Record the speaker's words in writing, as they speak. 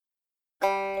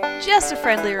Just a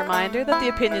friendly reminder that the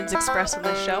opinions expressed on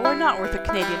this show are not worth a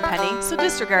Canadian penny, so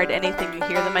disregard anything you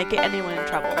hear that might get anyone in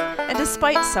trouble. And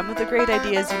despite some of the great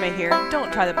ideas you may hear,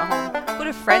 don't try them at home. Go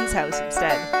to a friend's house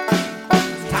instead.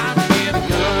 It's time to get a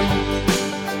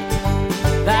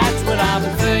gun. That's what I've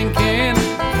been thinking.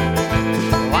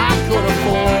 Well, I could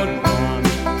afford one.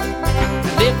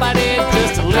 And if I did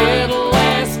just a little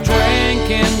less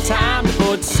drinking, time to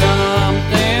put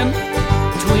something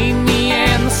between me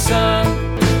and the sun.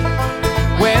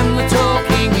 When the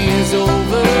talking is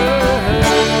over,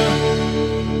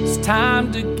 it's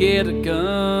time to get a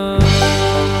gun.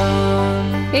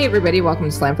 Hey everybody, welcome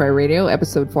to Slam Fire Radio,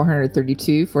 episode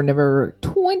 432 for November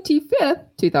 25th,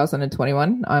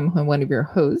 2021. I'm one of your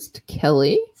hosts,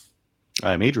 Kelly.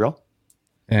 I'm Adriel.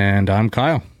 And I'm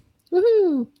Kyle.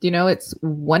 Woohoo! Do you know it's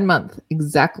 1 month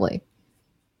exactly?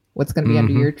 What's going to be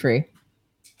under your tree?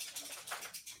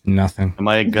 Nothing. Am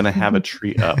I going to have a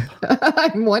tree up?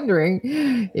 I'm wondering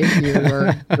if you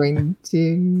are going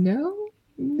to know.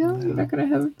 No, you're not going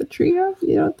to have the tree up,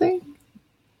 you don't think?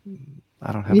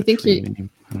 I don't have a tree anymore.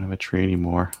 I don't have a tree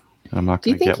anymore. I'm not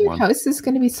going to get one. Do you think your house is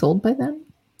going to be sold by then?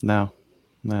 No.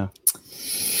 No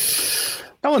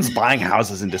one's buying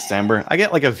houses in December. I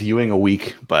get like a viewing a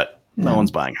week, but no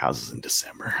one's buying houses in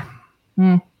December.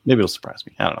 Maybe it'll surprise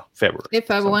me. I don't know. February.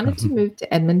 If I wanted to move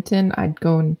to Edmonton, I'd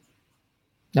go and...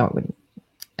 No, it wouldn't.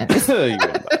 You get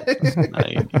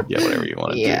whatever you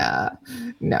want to do. Yeah.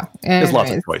 No. There's lots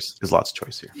of choice. There's lots of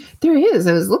choice here. There is.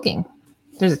 I was looking.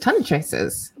 There's a ton of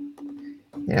choices.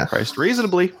 Yeah. Priced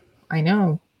reasonably. I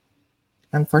know.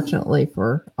 Unfortunately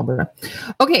for Alberta.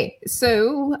 Okay,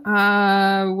 so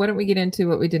why don't we get into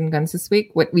what we did in guns this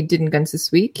week? What we did in guns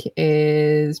this week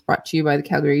is brought to you by the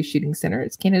Calgary Shooting Center.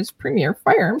 It's Canada's premier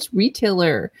firearms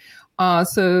retailer.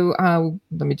 So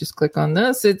let me just click on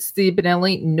this. It's the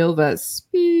Benelli Nova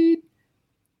Speed.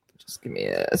 Just give me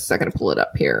a second to pull it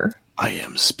up here. I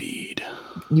am Speed.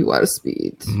 You are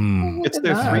Speed. It's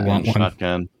their 3-gun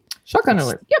shotgun. Shotgun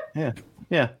alert. Yep.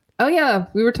 Yeah. Oh yeah,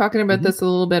 we were talking about this a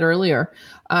little bit earlier.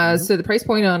 So the price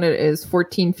point on it is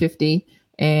 $14.50,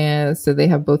 and so they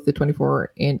have both the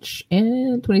 24-inch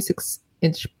and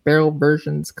 26-inch barrel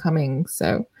versions coming.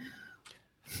 So,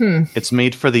 it's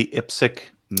made for the IPSC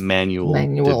manual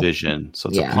division. So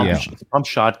it's a pump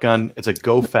shotgun. It's a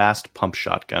go fast pump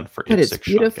shotgun for but IPSC it's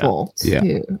beautiful shotgun.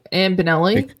 too. Yeah. And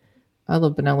Benelli. I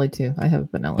love Benelli too. I have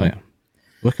Benelli. Oh, yeah.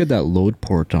 Look at that load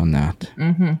port on that.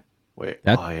 Wait.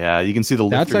 You can see the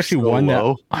that's actually one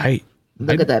low. that I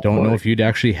don't port. know if you'd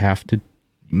actually have to.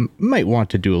 Might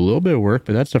want to do a little bit of work,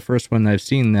 but that's the first one I've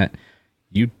seen that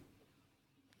you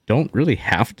don't really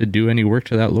have to do any work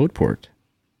to that load port.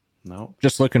 No.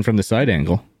 Just looking from the side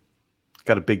angle.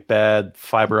 Got a big bad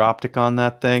fiber optic on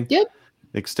that thing. Yep.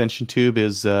 The extension tube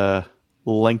is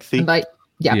lengthy.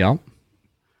 Yeah.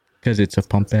 Because it's a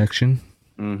pump action.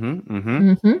 You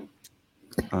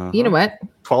know what?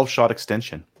 12-shot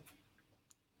extension.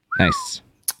 Nice.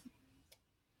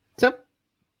 So,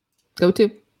 go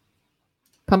to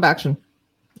pump action,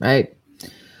 right?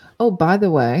 Oh, by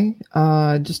the way,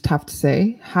 just have to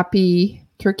say, happy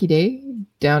Turkey Day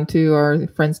down to our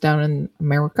friends down in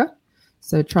America.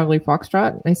 So, Charlie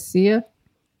Foxtrot, nice to see you.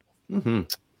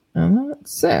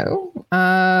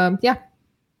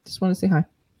 Just want to say hi.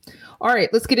 All right,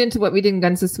 let's get into what we did in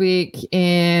guns this week,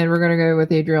 and we're going to go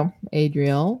with Adriel.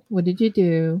 Adriel, what did you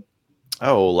do?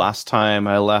 Oh, last time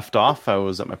I left off, I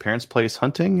was at my parents' place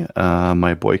hunting.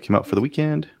 My boy came out for the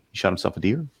weekend. He shot himself a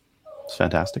deer. It's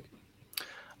fantastic.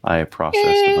 I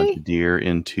processed a bunch of deer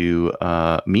into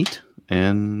meat,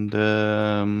 and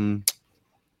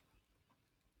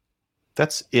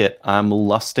that's it. I'm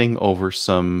lusting over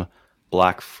some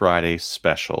Black Friday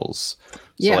specials.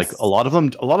 So like a lot of them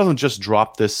just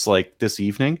dropped this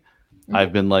evening.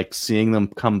 I've been seeing them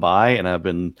come by, and I've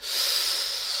been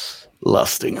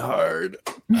lusting hard.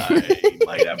 I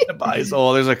might have to buy.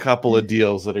 So there's a couple of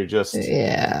deals that are just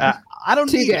I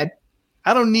don't need it.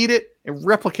 I don't need it. It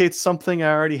replicates something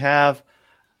I already have,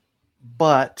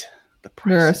 but the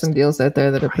price. There are some deals out there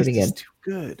that are pretty good. Too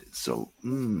good. So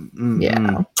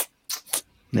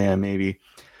maybe.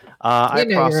 I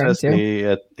processed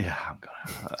I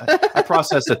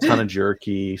processed a ton of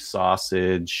jerky,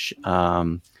 sausage,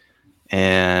 and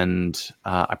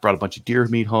I brought a bunch of deer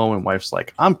meat home, and wife's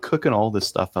like, I'm cooking all this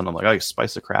stuff, and I'm like, I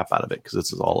spice the crap out of it because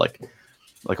this is all like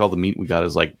all the meat we got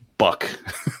is like buck.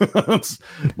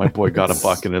 My boy got a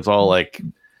buck, and it's all like,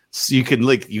 so you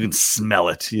can smell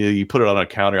it. You put it on a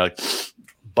counter like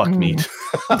buck meat.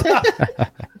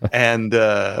 And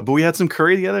but we had some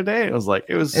curry the other day. It was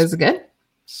good.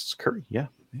 It's curry, yeah.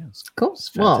 Cool.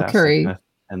 Well, curry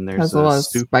and there's has a lot of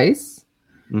spice.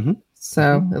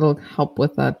 So it'll help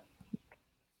with that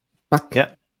buck. Yeah.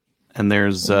 And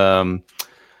there's a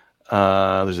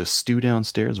stew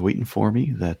downstairs waiting for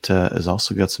me that has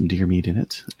also got some deer meat in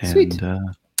it. And Sweet. I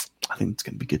think it's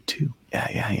going to be good too.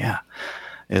 Yeah.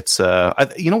 It's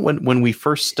when we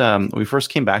first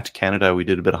came back to Canada, we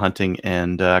did a bit of hunting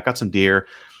and got some deer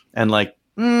and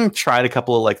tried a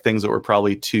couple of things that were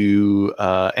probably too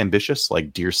ambitious,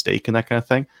 like deer steak and that kind of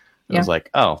thing. I was like,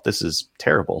 oh, this is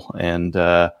terrible. And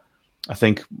I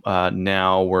think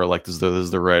now we're like, this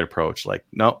is the right approach. Like,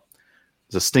 nope,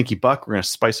 it's a stinky buck. We're going to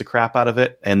spice the crap out of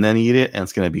it and then eat it. And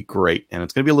it's going to be great. And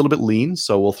it's going to be a little bit lean.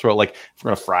 So we'll throw if we're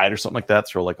going to fry it or something like that,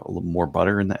 throw a little more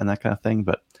butter and that kind of thing.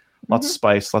 But lots of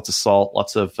spice, lots of salt,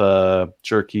 lots of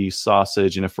jerky,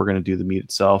 sausage. And if we're going to do the meat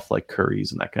itself, like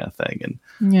curries and that kind of thing.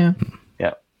 And yeah.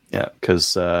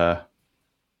 Because I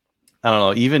don't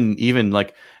know, even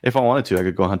if I wanted to, I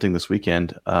could go hunting this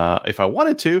weekend. If I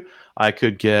wanted to, I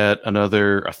could get a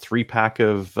 3-pack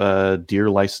of deer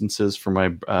licenses for my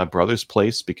brother's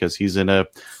place because he's in a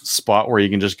spot where you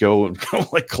can just go and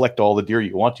collect all the deer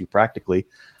you want to practically.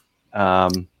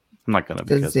 I'm not going to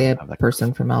because the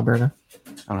person from Alberta.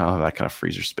 I don't have that kind of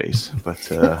freezer space,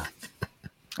 but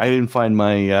I didn't find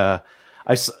my.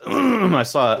 I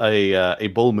saw a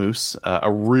bull moose,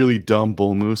 a really dumb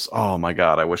bull moose. Oh my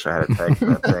god! I wish I had a tag for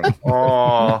that thing.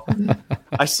 Oh,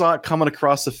 I saw it coming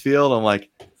across the field. I'm like,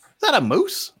 is that a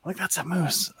moose? I'm like, that's a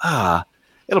moose.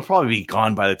 It'll probably be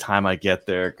gone by the time I get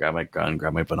there. Grab my gun,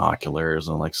 grab my binoculars,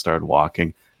 and start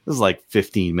walking. This is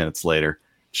 15 minutes later.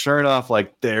 Sure enough,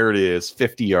 there it is,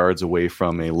 50 yards away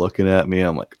from me, looking at me.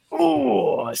 I'm like,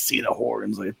 oh, I see the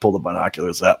horns. I pull the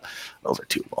binoculars up. Those are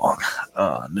too long.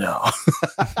 Oh, no.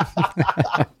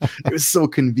 It was so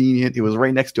convenient. It was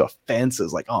right next to a fence. It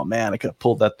was like, oh, man, I could have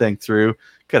pulled that thing through.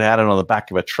 Could have had it on the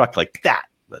back of a truck like that.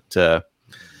 But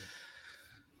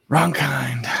wrong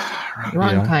kind.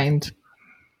 Wrong kind.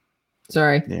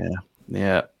 Sorry.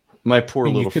 Yeah. My poor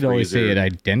little You could always say it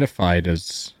identified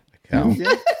as a cow.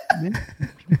 Yeah.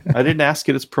 I didn't ask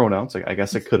it its pronouns. I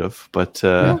guess I could have, but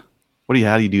how do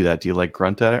you do that? Do you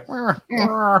grunt at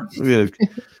it?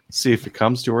 See if it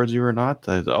comes towards you or not.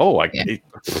 It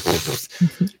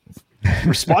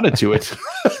responded to it.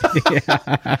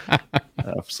 For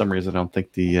some reason, I don't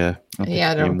think the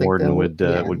game warden would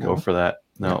go for that.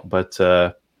 No, but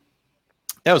it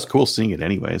was cool seeing it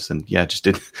anyways, and just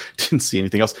didn't see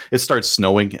anything else. It started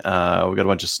snowing. We got a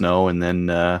bunch of snow, and then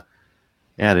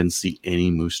I didn't see any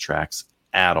moose tracks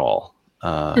at all.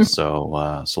 So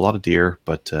a lot of deer,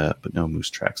 but no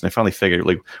moose tracks. And I finally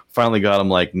got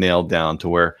them nailed down to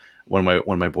where when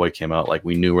my boy came out,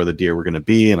 we knew where the deer were going to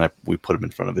be, and we put him in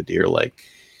front of a deer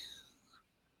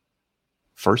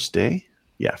first day.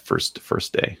 Yeah,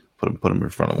 first day. Put him in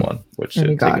front of one, which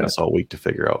had taken us all week to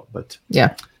figure out. But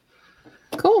yeah,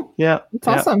 cool. Yeah, it's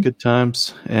awesome. Good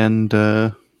times, and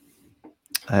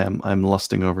I'm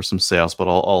lusting over some sales, but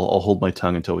I'll hold my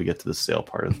tongue until we get to the sale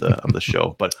part of the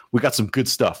show. But we got some good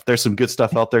stuff. There's some good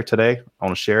stuff out there today. I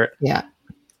want to share it. Yeah.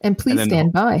 And please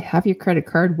stand by. Have your credit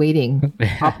card waiting.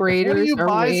 Operators are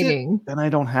waiting. Then I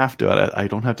don't have to. I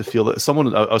don't have to feel that.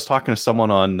 I was talking to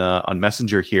someone on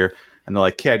Messenger here, and they're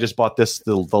like, "Okay, I just bought the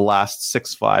last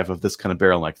 6.5 of this kind of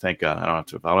barrel." I'm like, "Thank God, I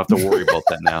don't have to worry about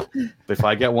that now." But if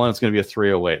I get one, it's going to be a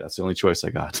 308. That's the only choice I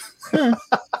got.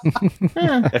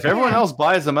 If everyone else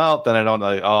buys them out, then I don't.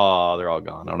 they're all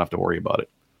gone. I don't have to worry about it.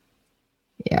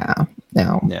 Yeah.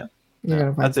 No. Yeah. You're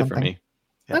gonna find that's something. It for me.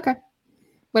 Yeah. Okay.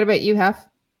 What about you, Hef?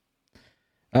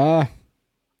 Not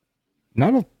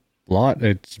a lot.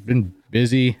 It's been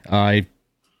busy. I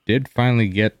did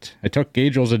finally I took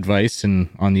Gagel's advice and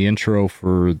on the intro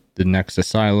for the next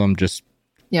Asylum, just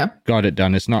got it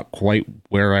done. It's not quite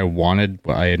where I wanted,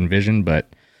 what I envisioned,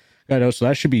 but got out. So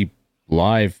that should be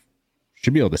live.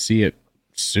 Should be able to see it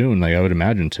soon. I would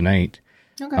imagine tonight.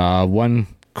 Okay. One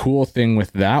cool thing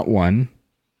with that one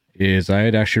is I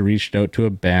had actually reached out to a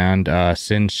band,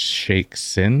 Sin Shake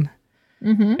Sin,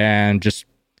 and just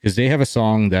because they have a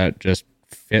song that just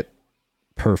fit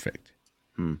perfect.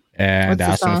 And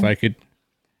asked them if I could.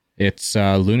 It's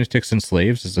Lunatics and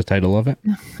Slaves is the title of it.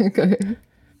 Okay.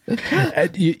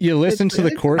 You listen to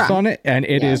the chorus on it, and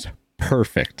it is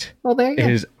perfect. Well, there you go.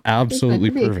 It is absolutely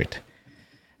perfect.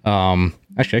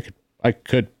 Actually, I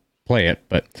could play it,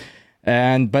 but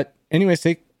anyways,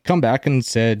 they come back and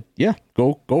said, "Yeah,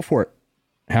 go for it.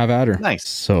 Have at her." Nice.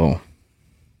 So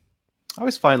I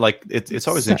always find it's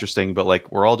always interesting, but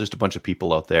we're all just a bunch of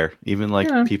people out there, even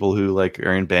people who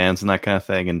are in bands and that kind of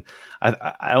thing. And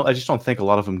I just don't think a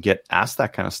lot of them get asked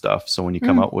that kind of stuff. So when you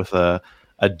come out with a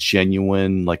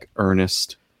genuine,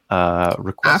 earnest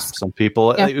request from some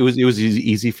people, it was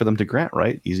easy for them to grant,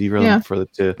 right? Easy for them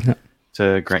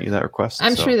to grant you that request.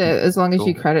 I'm sure that as long as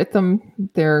you credit them,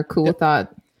 they're cool with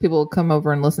that. People will come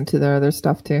over and listen to their other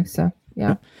stuff too. So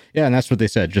yeah. Yeah, and that's what they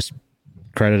said. Just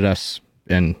credit us,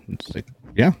 and it's like,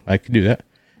 yeah, I could do that.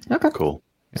 Okay. Cool.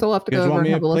 So we'll have to You guys go over want and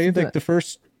me have to a play listen to like it. the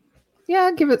first?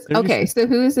 Yeah, give it. Okay, so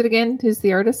who is it again? Who's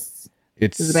the artist?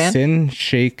 It's Is the band? Sin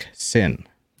Shake Sin,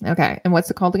 Okay, and what's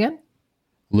it called again?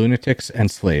 Lunatics and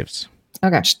Slaves.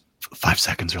 Okay. Just 5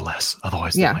 seconds or less.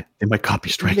 Otherwise, Yeah. they might copy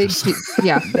strike They us.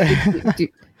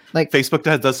 like Facebook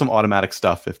does some automatic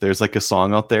stuff. If there's like a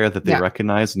song out there that they Yeah.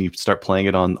 recognize and you start playing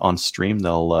it on stream,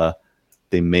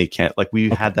 they may can't. Like we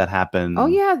had that happen. oh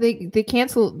yeah, they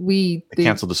canceled. They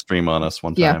canceled the stream on us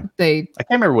one Yeah, time. they I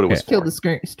can't remember what it was killed for.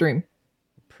 the stream.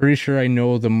 Pretty sure I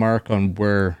know the mark on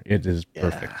where it is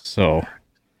perfect. So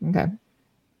Okay.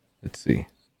 let's see.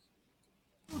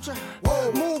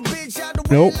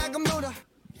 Nope.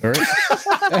 All right.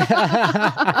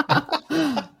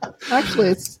 Actually,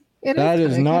 it That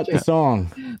is kinda not the catchy.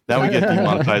 song. Now we get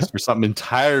demonetized for something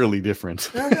entirely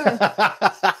different.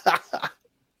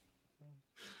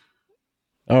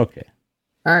 Okay.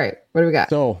 All right, what do we got?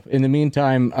 So in the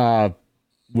meantime,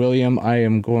 William, I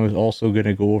am also going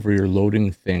to go over your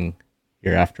loading thing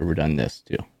here after we're done this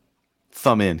too.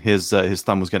 Thumb in. His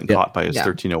thumb was getting Yeah. caught by his Yeah.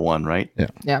 1301, right? Yeah.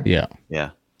 Yeah. Yeah. Yeah.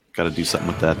 Got to do something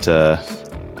with that.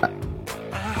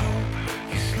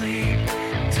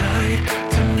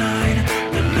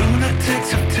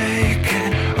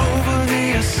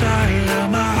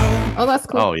 Oh, that's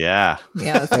cool. Oh yeah.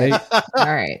 Yeah, that's good.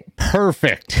 All right.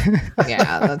 Perfect.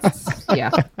 Yeah, yeah.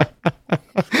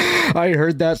 I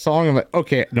heard that song. I'm like,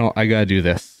 okay, no, I gotta do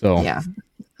this. So Yeah.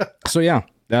 So yeah,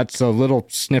 that's a little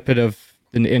snippet of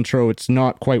an intro. It's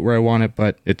not quite where I want it,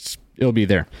 but it'll be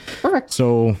there. Perfect.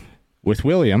 So with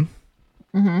William,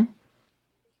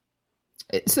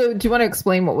 So, do you want to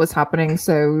explain what was happening?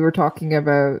 So, we were talking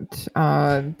about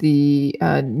the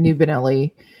new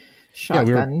Benelli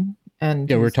shotgun, and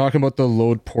yeah, we were talking about the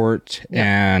load port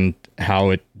and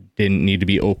how it didn't need to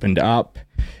be opened up.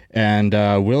 And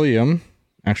William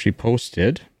actually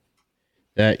posted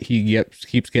that he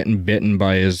keeps getting bitten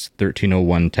by his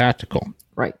 1301 tactical.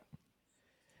 right.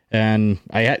 And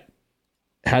I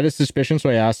had a suspicion, so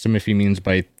I asked him if he means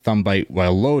by thumb bite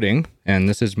while loading. And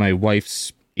this is my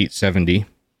wife's 870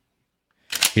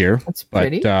 here. That's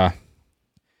pretty. But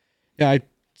yeah,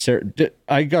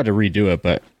 I got to redo it.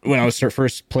 But when I was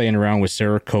first playing around with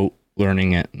Cerakote,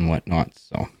 learning it and whatnot,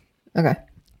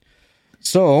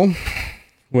 so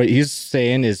what he's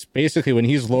saying is basically when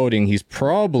he's loading, he's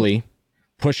probably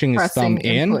pushing his thumb Pressing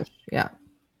and in push. Yeah.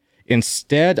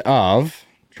 instead of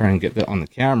trying to get that on the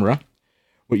camera.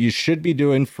 What you should be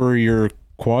doing for your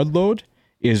quad load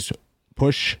is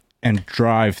push and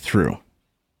drive through.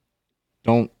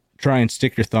 Don't try and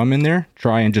stick your thumb in there.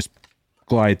 Try and just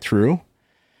glide through.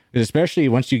 Especially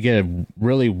once you get a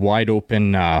really wide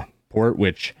open port,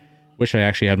 which wish I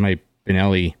actually had my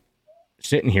Benelli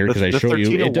sitting here because I The showed you.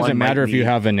 It 1301 doesn't matter might if you be-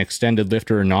 have an extended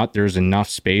lifter or not. There's enough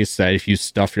space that if you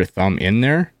stuff your thumb in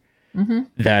there,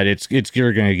 that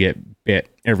you're going to get bit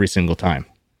every single time.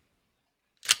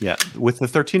 Yeah, with the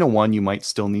 1301, you might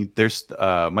still need. There's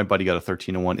my buddy got a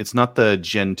 1301. It's not the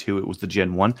Gen 2; it was the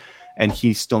Gen 1, and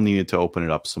he still needed to open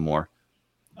it up some more.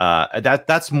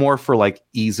 That's more for like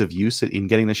ease of use in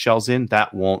getting the shells in.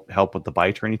 That won't help with the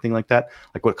bite or anything like that.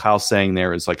 Like what Kyle's saying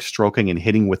there is like stroking and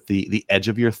hitting with the edge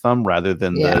of your thumb rather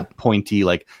than the pointy.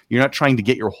 Like you're not trying to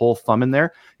get your whole thumb in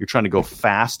there. You're trying to go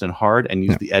fast and hard and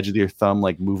use the edge of your thumb,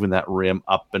 like moving that rim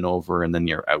up and over, and then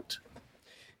you're out.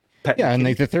 Yeah, and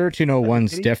like the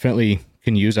 1301s definitely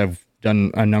can use. I've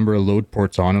done a number of load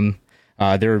ports on them.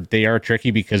 They are tricky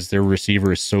because their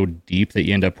receiver is so deep that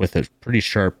you end up with a pretty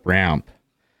sharp ramp.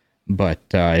 But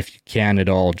if you can at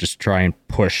all, just try and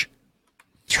push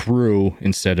through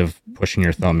instead of pushing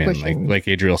your thumb in. Like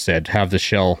Adriel said, have the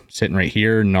shell sitting right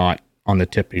here, not on the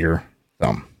tip of your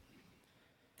thumb.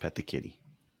 Pet the kitty.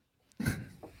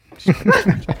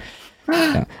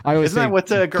 I always Isn't that what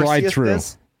glide Garcia through.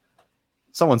 says?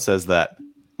 Someone says that.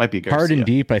 Might be Garcia. Hard and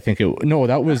deep, I think it. No,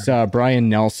 that was Brian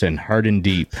Nelson. Hard and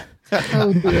deep.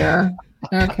 Oh dear.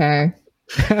 Okay.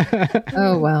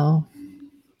 Oh well.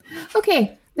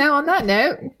 Okay. Now on that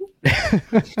note,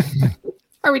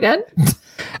 are we done?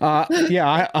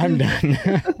 Yeah, I'm done.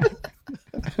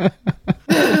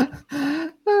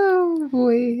 Oh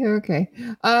boy. Okay.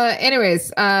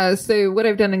 Anyways, so what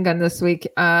I've done in gun this week.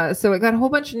 So I got a whole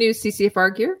bunch of new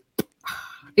CCFR gear.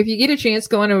 If you get a chance,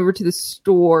 go on over to the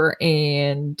store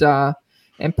and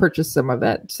purchase some of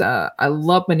it. I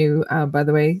love my new, by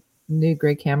the way, new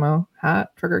gray camo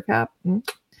hat, trigger cap.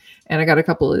 And I got a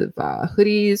couple of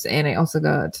hoodies, and I also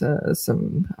got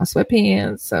some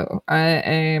sweatpants. So I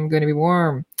am going to be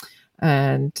warm.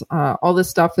 And all this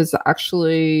stuff is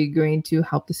actually going to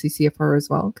help the CCFR as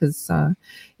well, because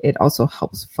it also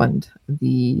helps fund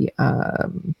the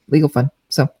legal fund.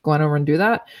 So go on over and do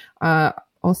that.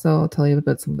 Also, I'll tell you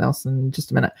about something else in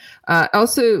just a minute.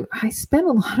 Also, I spent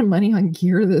a lot of money on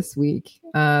gear this week.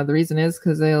 The reason is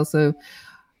because I also,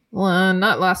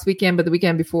 not last weekend, but the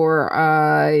weekend before,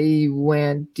 I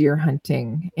went deer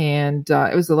hunting. And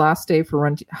it was the last day for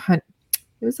hunt.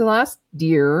 It was the last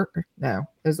deer. No,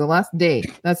 it was the last day.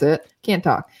 That's it. Can't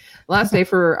talk. Last day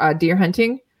for deer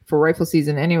hunting for rifle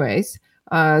season anyways.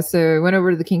 So I went over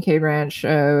to the Kincaid Ranch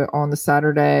on the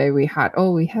Saturday. We had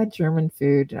German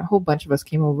food. A whole bunch of us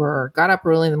came over, got up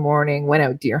early in the morning, went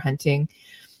out deer hunting.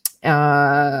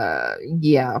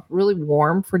 Really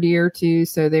warm for deer too.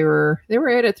 So they were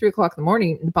out at 3:00 in the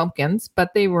morning in the pumpkins,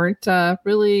 but they weren't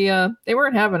really they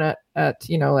weren't having it at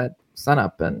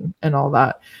sunup and all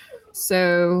that.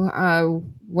 So I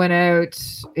went out.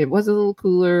 It was a little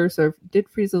cooler, so it did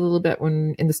freeze a little bit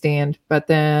when in the stand, but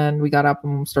then we got up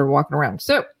and started walking around.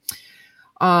 So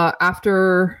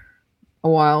after a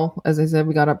while, as I said,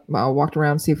 we got up, walked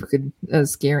around, see if we could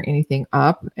scare anything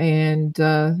up, and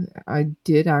I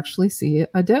did actually see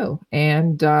a doe,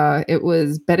 and it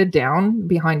was bedded down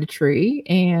behind a tree,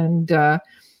 and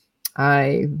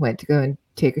I went to go and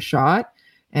take a shot,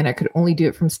 and I could only do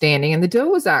it from standing, and the doe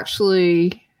was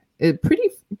actually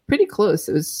pretty close.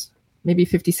 It was maybe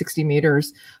 50, 60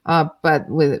 meters, but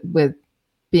with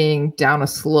being down a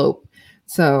slope.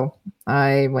 So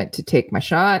I went to take my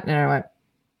shot, and I went,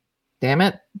 damn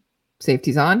it,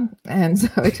 safety's on. And so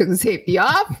I took the safety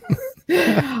off.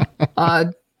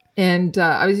 And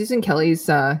I was using Kelly's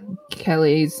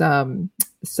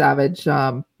Savage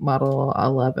Model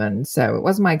 11. So it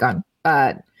wasn't my gun,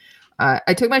 but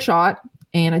I took my shot,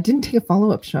 and I didn't take a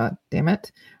follow-up shot. Damn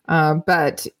it.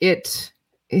 But it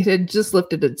had just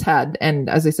lifted its head. And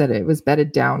as I said, it was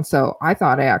bedded down. So I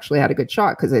thought I actually had a good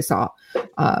shot because I saw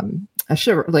a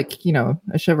shiver.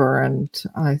 And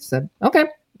I said, okay,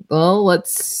 well,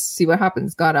 let's see what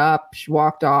happens. Got up, she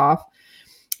walked off.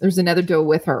 There's another doe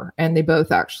with her, and they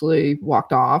both actually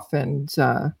walked off. And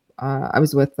I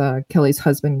was with Kelly's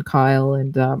husband, Kyle,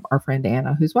 and our friend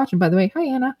Anna, who's watching, by the way. Hi,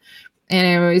 Anna. And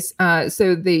anyways,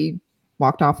 so they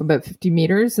walked off about 50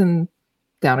 meters and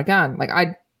down again.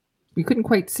 We couldn't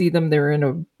quite see them. They were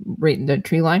right in the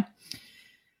tree line.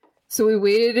 So we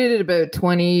waited about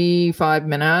 25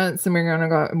 minutes, and we were going to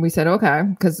go. And we said, okay,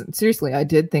 because seriously, I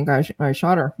did think I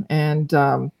shot her. And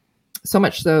so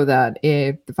much so that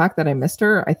the fact that I missed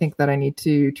her, I think that I need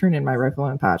to turn in my rifle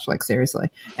and patch, seriously.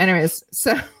 Anyways,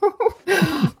 so,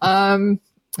 and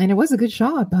it was a good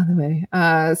shot, by the way.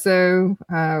 So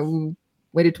we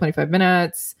waited 25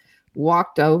 minutes,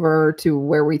 walked over to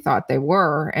where we thought they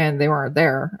were, and they weren't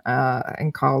there.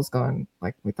 And Kyle's going,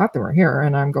 we thought they were here.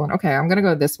 And I'm going, okay, I'm going to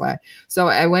go this way. So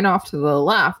I went off to the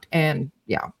left and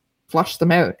flushed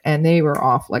them out. And they were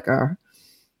off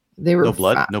they were no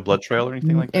blood trail or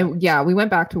anything like that. And, we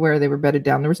went back to where they were bedded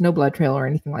down. There was no blood trail or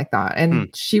anything like that.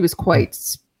 And she was quite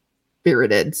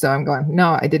spirited. So I'm going,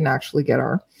 no, I didn't actually get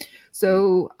her.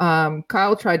 So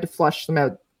Kyle tried to flush them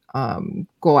out,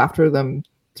 go after them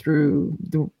through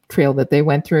the trail that they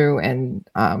went through, and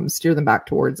steer them back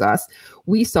towards us.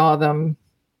 We saw them.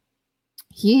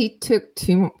 He took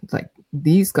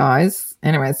these guys.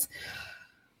 Anyways,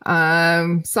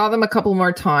 saw them a couple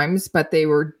more times, but they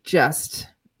were just,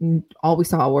 all we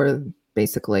saw were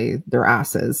basically their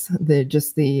asses. Was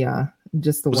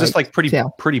this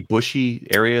pretty bushy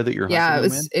area that you're hunting? Yeah,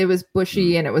 it was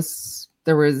bushy, and there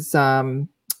was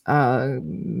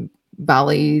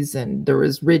valleys, and there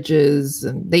was ridges,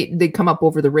 and they'd come up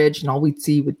over the ridge, and all we'd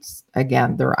see was,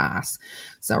 again, their ass.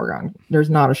 So we're going, there's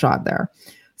not a shot there.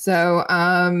 So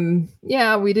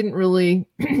we didn't really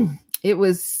it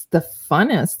was the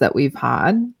funnest that we've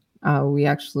had. We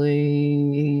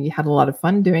actually had a lot of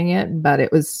fun doing it, but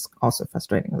it was also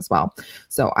frustrating as well.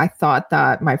 So I thought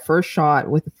that my first shot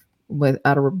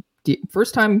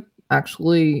first time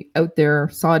actually out there,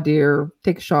 saw a deer,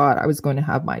 take a shot, I was going to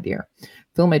have my deer,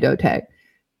 fill my doe tag.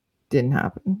 Didn't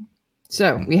happen.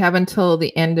 So we have until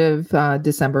the end of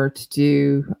December to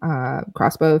do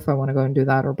crossbow if I want to go and do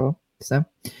that, or bow. So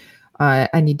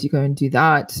I need to go and do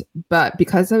that. But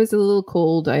because I was a little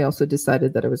cold, I also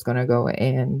decided that I was going to go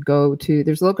to,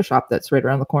 there's a local shop that's right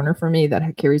around the corner for me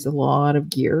that carries a lot of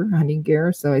gear, hunting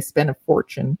gear. So I spent a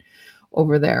fortune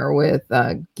over there with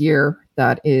gear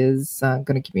that is going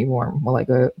to keep me warm while I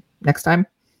go next time.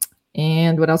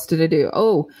 And what else did I do?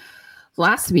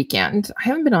 last weekend, I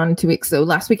haven't been on in 2 weeks. So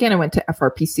last weekend I went to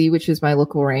FRPC, which is my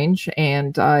local range,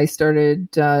 and I started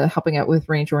helping out with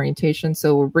range orientation.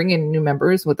 So we're bringing new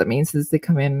members. What that means is they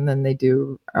come in and then they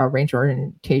do range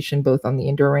orientation, both on the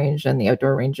indoor range and the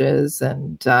outdoor ranges,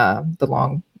 and the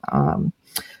long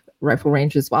rifle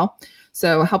range as well.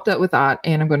 So I helped out with that,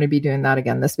 and I'm going to be doing that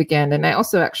again this weekend. And I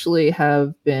also actually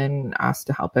have been asked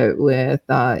to help out with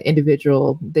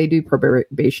they do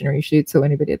probationary shoots. So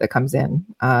anybody that comes in,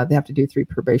 they have to do 3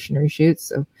 probationary shoots.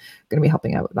 So I'm going to be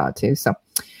helping out with that too. So,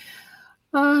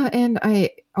 and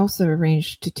I also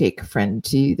arranged to take a friend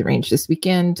to the range this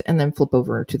weekend and then flip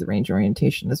over to the range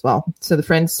orientation as well. So the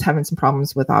friend's having some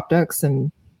problems with optics, and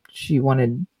she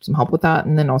wanted some help with that.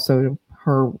 And then also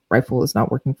her rifle is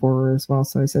not working for her as well.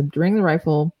 So I said, bring the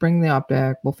rifle, bring the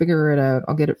optic. We'll figure it out.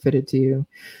 I'll get it fitted to you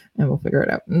and we'll figure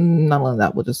it out. Not only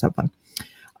that, we'll just have fun.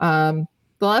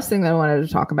 The last thing that I wanted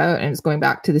to talk about, and it's going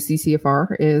back to the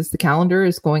CCFR, is the calendar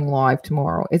is going live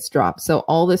tomorrow. It's dropped. So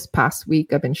all this past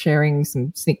week, I've been sharing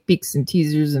some sneak peeks and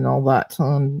teasers and all that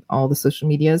on all the social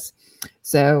medias.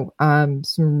 So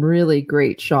some really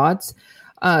great shots.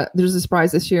 There's a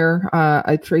surprise this year.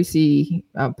 Tracy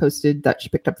posted that she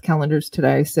picked up the calendars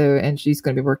today, and she's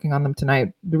going to be working on them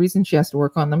tonight. The reason she has to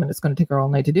work on them, and it's going to take her all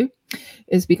night to do,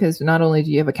 is because not only do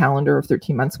you have a calendar of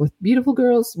 13 months with beautiful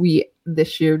girls, we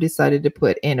this year decided to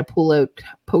put in a pull-out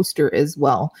poster as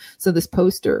well. So this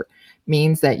poster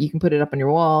means that you can put it up on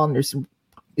your wall, and it's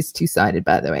 2-sided,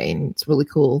 by the way, and it's really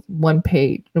cool. One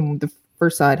page, the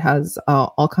first side has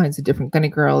all kinds of different gunny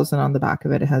girls, and on the back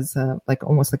of it has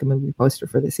almost like a movie poster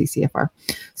for the CCFR.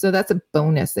 So that's a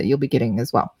bonus that you'll be getting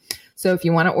as well. So if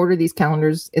you want to order these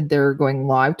calendars, they're going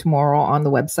live tomorrow on the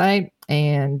website,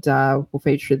 and we'll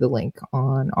feature the link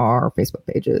on our Facebook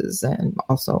pages and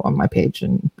also on my page,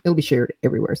 and it'll be shared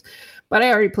everywhere. But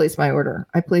I already placed my order.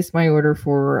 I placed my order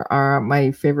for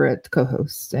my favorite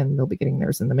co-hosts, and they'll be getting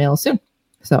theirs in the mail soon.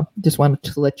 So just wanted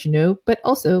to let you know, but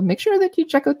also make sure that you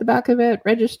check out the back of it,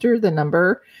 register the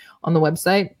number on the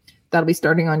website. That'll be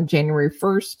starting on January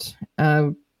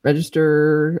 1st.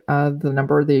 Register the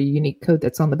number, the unique code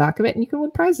that's on the back of it, and you can win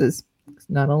prizes.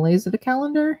 Not only is it a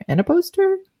calendar and a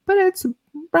poster, but it's a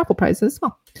raffle prize as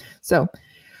well. So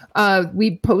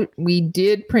we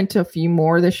did print a few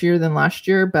more this year than last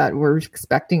year, but we're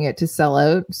expecting it to sell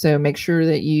out. So make sure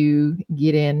that you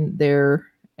get in there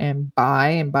and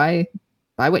buy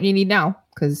what you need now,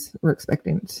 because we're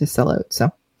expecting it to sell out.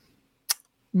 So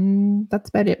that's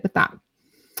about it with that.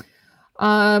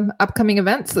 Upcoming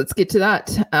events. Let's get to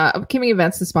that. Upcoming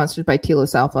events is sponsored by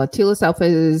Telos Alpha. Telos Alpha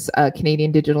is a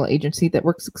Canadian digital agency that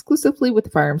works exclusively with the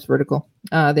firearms vertical.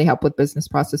 They help with business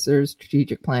processors,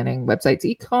 strategic planning, websites,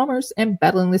 e-commerce, and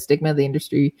battling the stigma the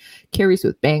industry carries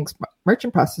with banks,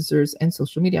 merchant processors, and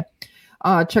social media.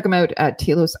 Check them out at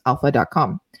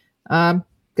telosalpha.com.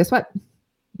 Guess what?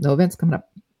 No events coming up.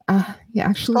 Yeah,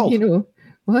 actually, you know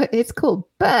what? It's cold,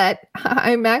 but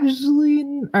I'm kind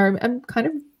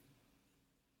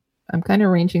of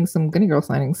arranging some Gunny Girl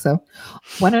signings. So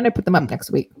why don't I put them up next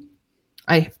week?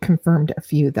 I have confirmed a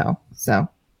few though. So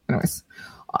anyways,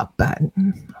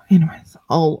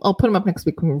 I'll put them up next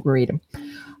week when we read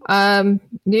them.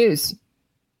 News.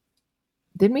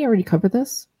 Didn't we already cover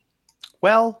this?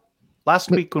 Well, last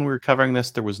week when we were covering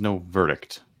this, there was no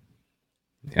verdict.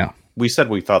 Yeah. We said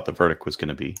we thought the verdict was going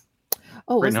to be.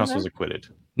 Oh, Rittenhouse was acquitted.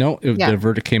 No, the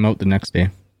verdict came out the next day.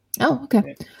 Oh,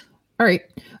 okay. All right.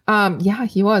 Yeah,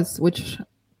 he was, which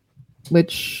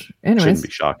anyways. Shouldn't be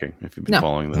shocking if you've been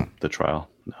following the trial.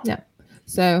 No. Yeah.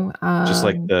 So just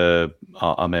like the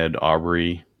Ahmed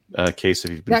Arbery case,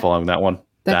 if you've been following that one,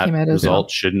 that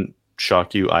result shouldn't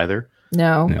shock you either.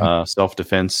 No.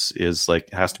 Self-defense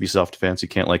has to be self-defense. You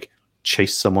can't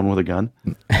chase someone with a gun.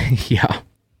 Yeah.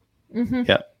 Mm-hmm.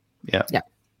 Yeah.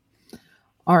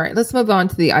 All right, let's move on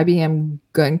to the IBM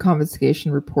gun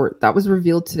confiscation report that was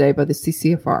revealed today by the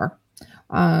CCFR.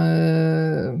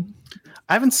 I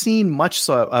haven't seen much,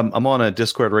 so I'm on a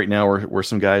Discord right now where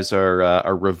some guys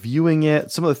are reviewing it.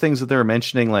 Some of the things that they're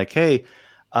mentioning, like, hey,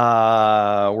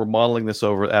 we're modeling this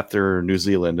over after New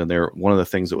Zealand, and one of the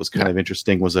things that was kind of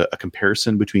interesting was a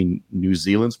comparison between New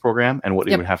Zealand's program and what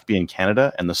it would have to be in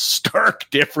Canada, and the stark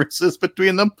differences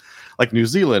between them. Like New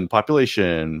Zealand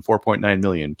population 4.9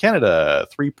 million, Canada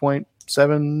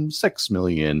 3.76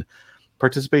 million.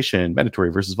 Participation,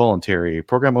 mandatory versus voluntary,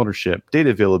 program ownership, data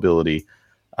availability,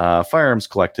 firearms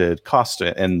collected, cost,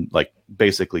 and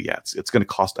basically, it's going to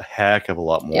cost a heck of a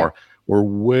lot more. Yeah. We're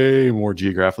way more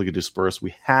geographically dispersed.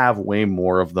 We have way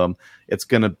more of them. It's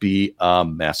going to be a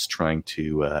mess trying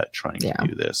to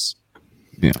do this.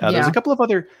 Yeah. There's a couple of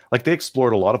other, they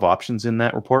explored a lot of options in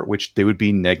that report, which they would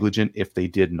be negligent if they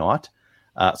did not.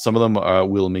 Some of them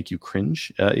will make you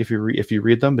cringe if you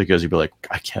read them, because you'll be like,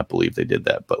 I can't believe they did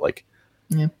that. But like,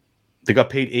 yeah, they got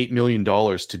paid $8 million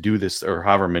to do this, or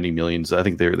however many millions. I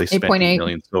think they spent 8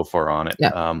 million so far on it.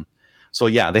 Yeah. So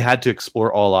yeah, they had to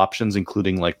explore all options,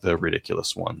 including like the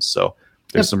ridiculous ones. So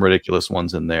there's some ridiculous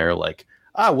ones in there, like,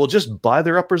 we'll just buy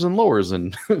their uppers and lowers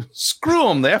and screw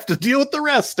them. They have to deal with the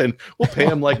rest, and we'll pay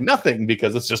them like nothing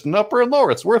because it's just an upper and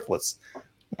lower. It's worthless.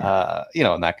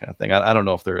 And that kind of thing. I don't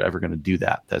know if they're ever going to do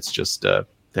that. That's just they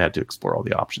had to explore all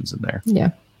the options in there.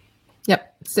 Yeah.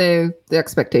 Yep. So the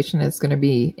expectation is going to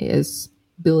be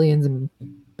billions and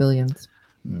billions.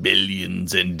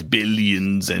 Billions and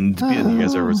billions and billions. You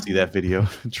guys ever see that video?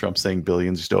 Trump saying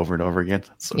billions just over and over again.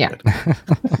 That's so good.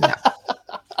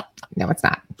 No, it's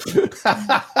not.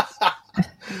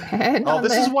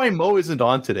 This is why Mo isn't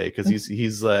on today, because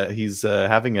he's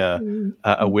having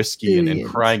a whiskey and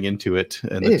crying into it,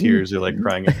 and the tears are like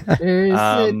crying.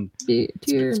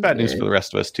 It's bad news for the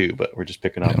rest of us too, but we're just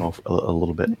picking on Mo a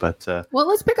little bit. But well,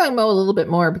 let's pick on Mo a little bit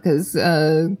more, because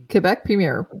Quebec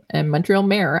Premier and Montreal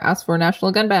Mayor asked for a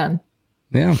national gun ban.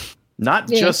 Yeah, not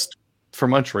just for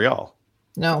Montreal.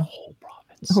 No, the whole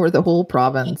province. Or the whole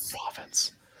province.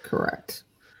 Correct.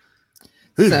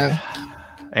 So,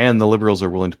 and the Liberals are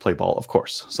willing to play ball, of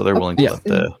course. So they're willing to let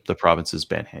the provinces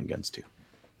ban handguns too.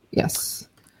 Yes.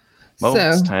 Well,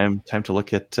 it's time to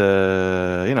look at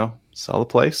Solid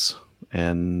Place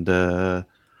and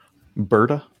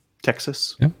Berta,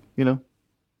 Texas. Yeah.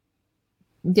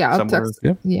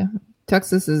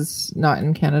 Texas is not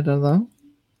in Canada though.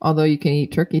 Although you can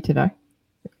eat turkey today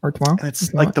or tomorrow. And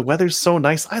it's like the weather's so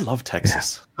nice. I love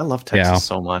Texas. I love Texas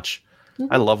so much.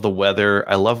 I love the weather.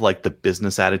 I love like the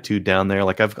business attitude down there.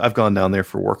 Like I've gone down there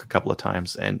for work a couple of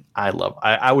times, and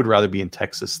I would rather be in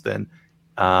Texas than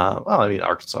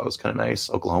Arkansas was kind of nice.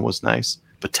 Oklahoma was nice,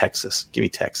 but Texas, give me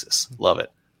Texas. Love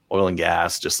it. Oil and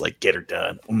gas, just like get her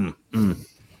done. I'm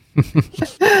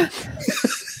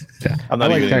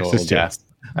not even in oil and gas.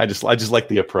 I just like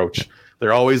the approach.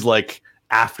 They're always like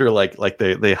after like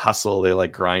they hustle, they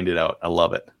like grind it out. I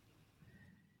love it.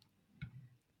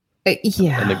 And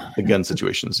the gun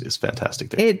situation is fantastic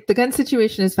there. The gun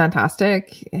situation is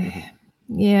fantastic.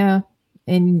 Yeah.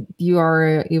 And you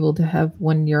are able to have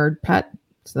 1 yard pet.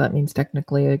 So that means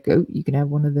technically a goat. You can have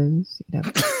one of those. You can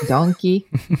have a donkey.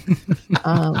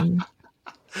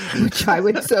 Which I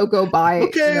would so go buy.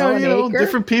 Okay,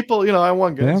 different people. I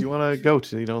want guns. Yeah. You want a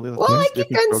goat? Well, I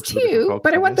get guns too,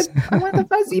 but I want the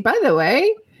fuzzy. By the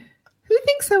way, who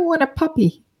thinks I want a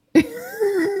puppy?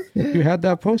 You had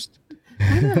that post.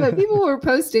 I know, but people were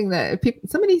posting that.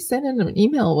 Somebody sent in an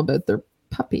email about their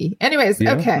puppy. Anyways,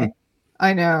 okay.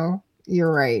 I know.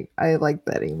 You're right. I like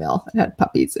that email. It had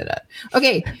puppies in it.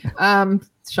 Okay.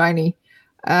 Shiny.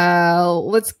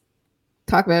 Let's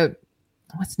talk about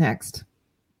what's next.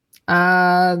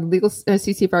 Legal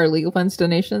CCFR legal funds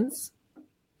donations.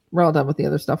 We're all done with the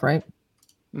other stuff, right?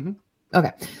 Mm-hmm.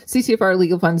 Okay. CCFR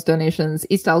legal funds donations.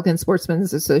 East Elgin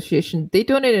Sportsmen's Association. They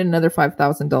donated another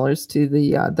 $5,000 to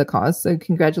the cause. So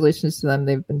congratulations to them.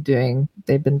 They've been doing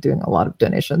a lot of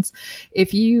donations.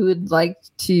 If you would like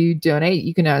to donate,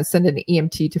 you can send an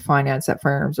EMT to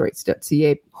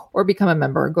finance@firearmsrights.ca or become a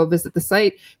member. Go visit the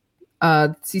site,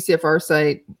 CCFR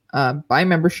site, buy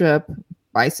membership,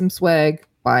 buy some swag,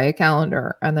 buy a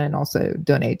calendar, and then also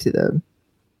donate to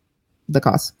the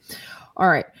cause. All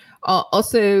right.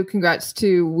 Also, congrats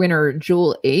to winner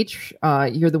Joel H.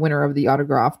 You're the winner of the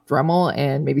autographed Dremel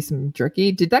and maybe some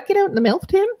jerky. Did that get out in the mail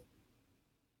to him?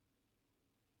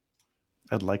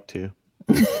 I'd like to.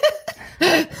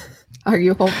 Are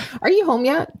you home? Are you home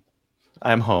yet?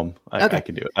 I'm home. I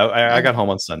can do it. I got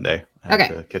home on Sunday. I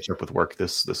had to catch up with work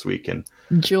this week. And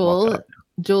Joel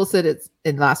said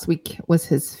last week was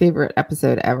his favorite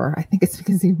episode ever. I think it's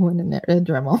because he won a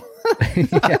Dremel.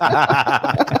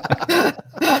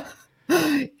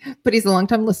 But he's a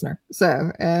longtime listener.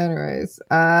 So, anyways,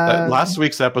 last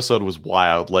week's episode was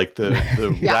wild. Like the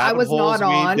rabbit holes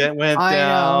that went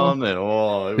down, and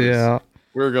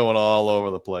we were going all over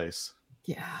the place.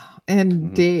 Yeah,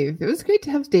 and Dave. It was great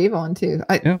to have Dave on too.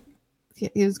 It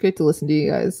was great to listen to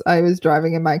you guys. I was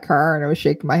driving in my car and I was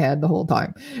shaking my head the whole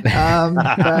time.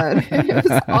 But it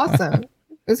was awesome. It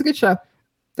was a good show.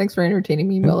 Thanks for entertaining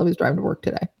me while I was driving to work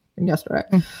today and yesterday.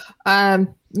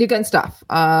 New gun stuff.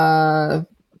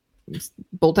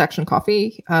 Bolt Action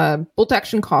Coffee. Bolt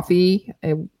Action Coffee.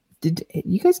 Did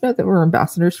you guys know that we're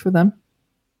ambassadors for them?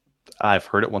 I've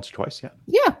heard it once or twice,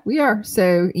 Yeah, we are.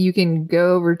 So you can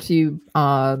go over to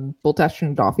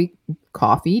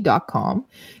boltactioncoffee.com,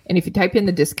 and if you type in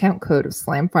the discount code of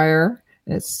Slamfire,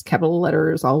 and it's capital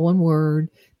letters, all one word,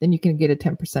 then you can get a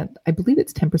 10%. I believe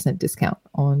it's 10% discount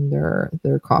on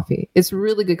their coffee. It's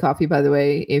really good coffee, by the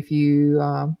way. If you're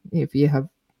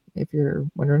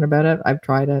wondering about it, I've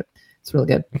tried it. It's really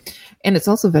good, and it's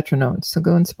also veteran owned. So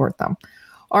go and support them.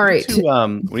 All right. We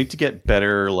need to get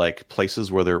better like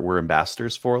places where we're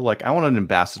ambassadors for. Like, I want an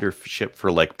ambassadorship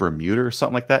for like Bermuda or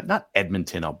something like that, not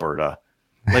Edmonton, Alberta.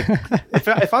 Like,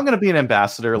 if I'm going to be an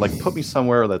ambassador, like put me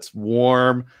somewhere that's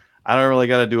warm. I don't really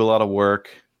got to do a lot of work.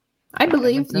 I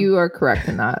believe you are correct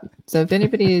in that. So if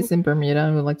anybody is in Bermuda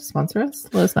and would like to sponsor us,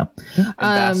 let us know.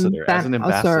 Ambassador, as an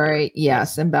ambassador. Oh, sorry.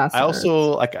 Yes, ambassador. I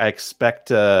also I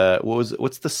expect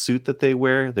what's the suit that they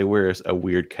wear? They wear a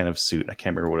weird kind of suit. I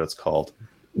can't remember what it's called.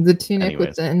 The tunic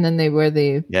and then they wear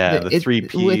the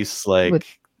 3-piece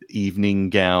evening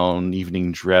gown,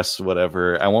 evening dress,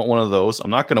 whatever. I want one of those. I'm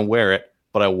not going to wear it,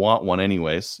 but I want one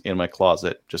anyways in my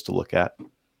closet just to look at.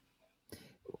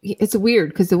 It's weird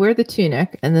because they wear the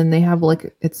tunic and then they have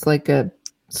it's like a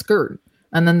skirt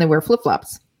and then they wear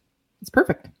flip-flops. It's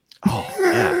perfect. Oh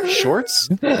yeah, shorts,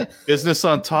 business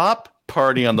on top,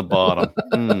 party on the bottom.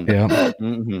 Yeah.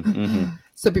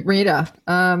 So Rita,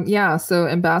 so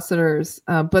ambassadors,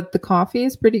 but the coffee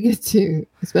is pretty good too,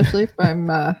 especially if I'm,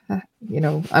 I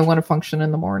want to function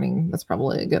in the morning. That's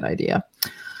probably a good idea.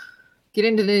 Get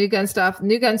into the new gun stuff.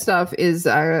 New gun stuff is,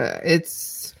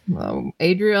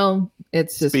 Adriel.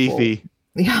 It's just beefy.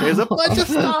 Yeah. There's a bunch of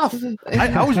stuff.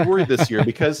 I was worried this year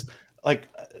because, like,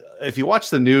 if you watch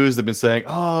the news, they've been saying,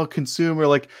 "Oh, consumer,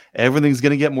 like everything's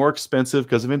going to get more expensive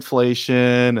because of inflation,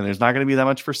 and there's not going to be that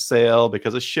much for sale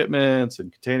because of shipments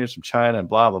and containers from China and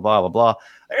blah blah blah blah blah."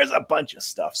 There's a bunch of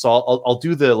stuff. So I'll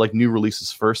do the like new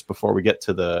releases first before we get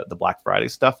to the Black Friday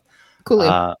stuff.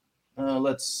 Cool.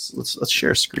 Let's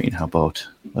share screen. How about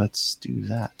let's do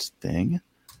that thing?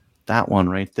 That one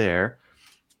right there.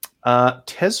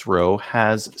 Tesro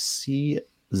has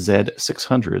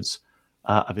CZ600s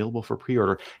available for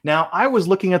pre-order. Now, I was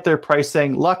looking at their price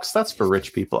saying, Lux, that's for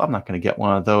rich people. I'm not going to get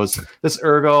one of those. This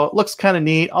Ergo looks kind of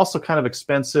neat, also kind of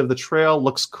expensive. The trail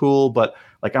looks cool, but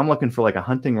like I'm looking for like a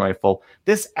hunting rifle.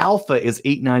 This Alpha is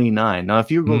 $899. Now, if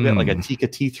you go get like a Tikka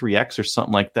T3X or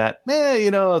something like that,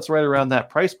 it's right around that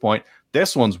price point.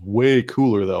 This one's way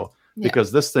cooler though,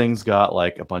 because this thing's got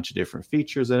like a bunch of different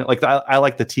features in it. Like I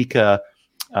like the Tikka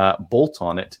bolt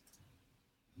on it,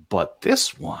 but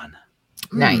this one,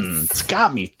 nice. It's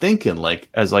got me thinking like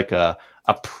as like a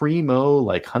primo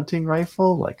like hunting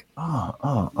rifle. Like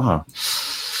I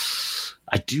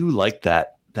do like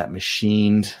that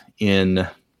machined in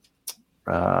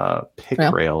pick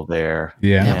rail there.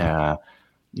 Yeah.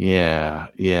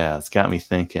 It's got me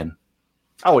thinking.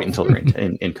 I'll wait until they're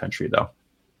in country though.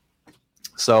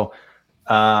 So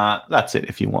that's it.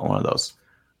 If you want one of those.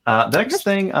 The next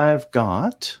thing I've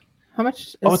got. How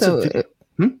much? It was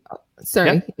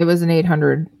an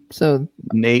 800. So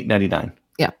 $899.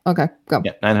 Yeah. Okay. Go.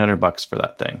 Yeah, $900 for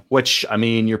that thing. Which I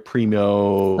mean, your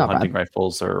primo hunting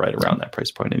rifles are right around that price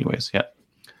point, anyways. Yeah.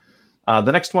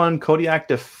 The next one, Kodiak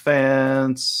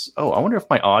Defense. Oh, I wonder if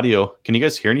my audio. Can you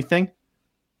guys hear anything?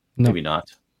 No. Maybe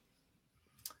not.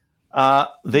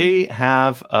 They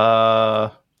have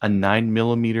a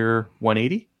 9mm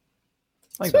 180.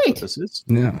 I think that's what this is.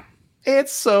 Yeah.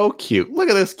 It's so cute. Look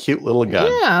at this cute little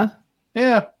gun.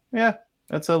 Yeah.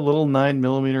 That's a little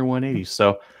 9mm 180.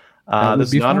 So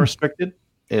this is non-restricted.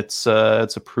 It's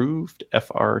approved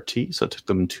FRT. So it took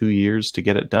them 2 years to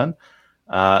get it done.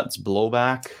 It's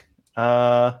blowback.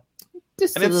 And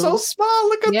it's so small.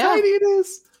 Look how tiny it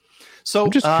is. So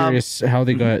I'm just curious how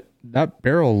they got that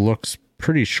barrel. Looks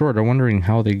pretty short. I'm wondering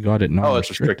how they got it non-restricted. Oh, it's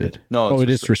restricted. No, it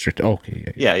is restricted.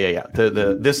 Okay. Yeah.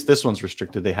 This one's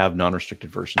restricted. They have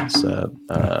non-restricted versions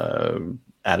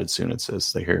added soon. It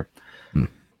says they here.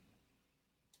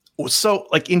 So,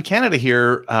 like in Canada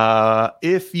here,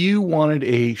 if you wanted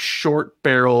a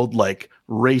short-barreled like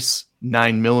race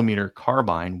 9mm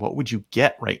carbine, what would you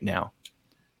get right now?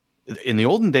 In the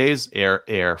olden days, Air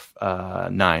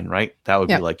 9, right? That would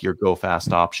be like your go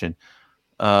fast option.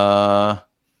 Or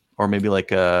maybe like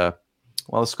the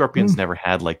Scorpions never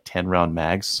had like 10 round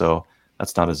mags, so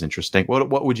that's not as interesting.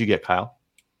 What would you get, Kyle?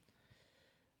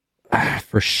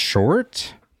 For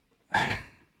short,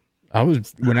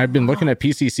 when I've been looking at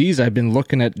PCCs, I've been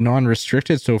looking at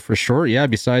non-restricted. So for short,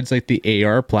 besides like the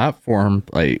AR platform,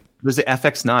 like there's the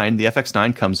FX9. The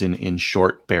FX9 comes in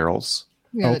short barrels.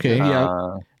 Okay,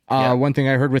 one thing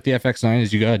I heard with the FX9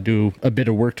 is you got to do a bit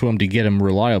of work to them to get them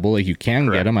reliable. Like you can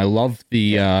get them. I love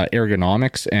the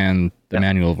ergonomics and the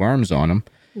manual of arms on them.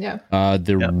 Yeah.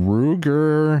 The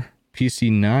Ruger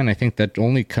PC9, I think that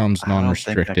only comes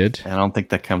non-restricted. I don't think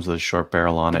that comes with a short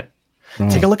barrel on it. Oh.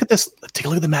 Take a look at this. Take a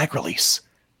look at the mag release.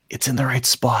 It's in the right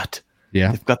spot.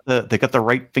 Yeah. They got the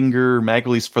right finger mag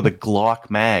release for the Glock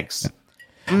mags.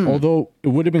 Although it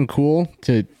would have been cool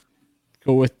to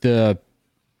go with the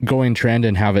going trend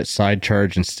and have it side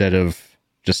charge instead of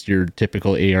just your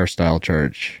typical AR style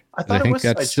charge. I think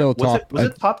that's still top. Was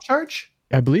it top charge?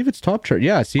 I believe it's top charge.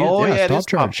 Yeah. See, it is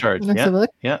top charge. Let's have a look.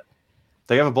 Yeah.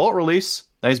 They have a bullet release.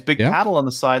 Nice big paddle on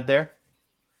the side there.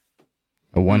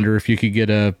 I wonder if you could get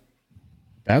a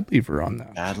bad lever on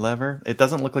that. Bad lever? It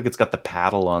doesn't look like it's got the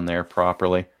paddle on there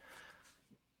properly.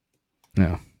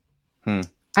 No.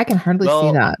 I can hardly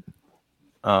see that.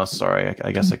 Oh, sorry.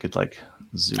 I guess I could like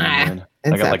zoom in.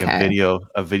 I got like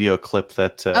a video clip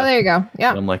that. Oh, there you go.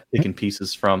 Yeah. I'm like taking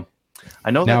pieces from.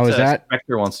 I know now, that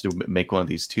Spectre wants to make one of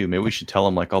these too. Maybe we should tell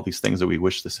him like all these things that we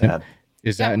wish this had.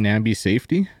 Is that an ambi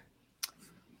safety?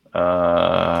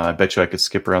 I bet you I could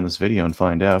skip around this video and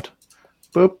find out.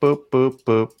 Boop boop boop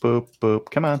boop boop boop.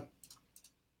 Come on.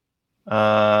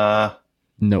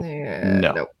 No.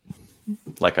 No.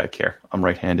 Like I care. I'm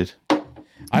right-handed.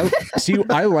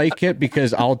 I like it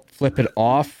because I'll flip it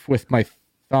off with my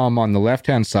thumb on the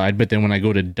left-hand side, but then when I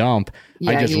go to dump,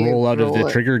 I just roll out of the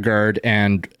trigger guard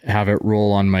and have it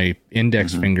roll on my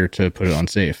index finger to put it on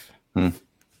safe.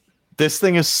 This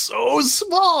thing is so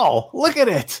small. Look at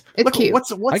it. It's Look, cute.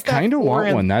 What's I kind of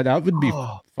want one. That would be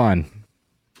fun.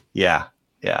 Yeah.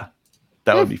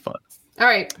 That would be fun. All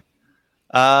right.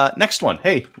 Next one.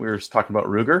 Hey, we were just talking about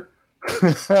Ruger.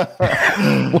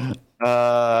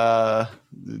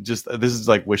 Just this is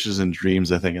like wishes and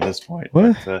dreams, I think, at this point.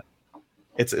 What? But,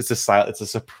 it's a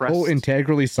suppressed. Oh,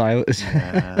 integrally silent.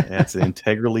 It's an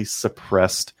integrally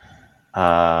suppressed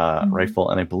rifle,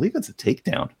 and I believe it's a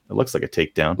takedown. It looks like a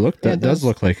takedown. That does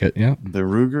look like it. Yeah. The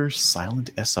Ruger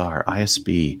Silent SR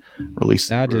ISB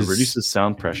reduces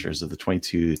sound pressures of the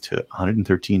 22 to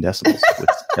 113 decibels with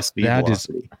SV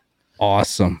velocity. Is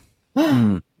awesome.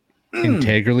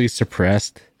 Integrally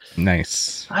suppressed.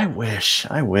 Nice. I wish.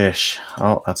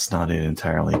 Oh, that's not it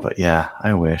entirely, but yeah,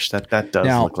 I wish that does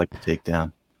look like a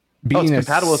takedown. Being a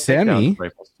semi,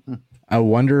 I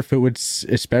wonder if it would,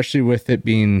 especially with it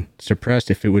being suppressed,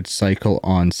 if it would cycle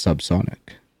on subsonic.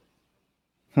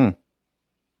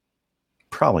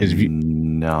 Probably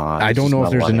not. I don't know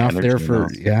if there's enough there for.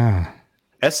 Yeah.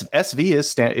 SV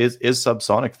is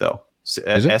subsonic though.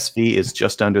 SV is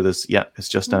just under this. Yeah, it's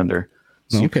just under.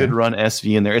 So you could run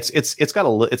SV in there. It's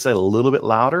a little bit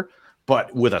louder,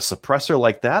 but with a suppressor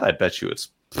like that, I bet you it's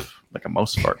like a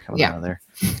mouse fart coming out of there.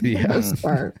 Yeah, mouse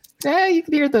fart. Yeah, you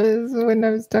could hear those when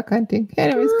I was duck hunting.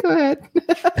 Anyways, go ahead.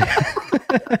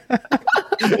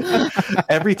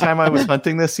 Every time I was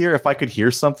hunting this year, if I could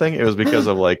hear something, it was because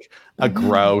of like a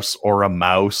grouse or a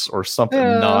mouse or something,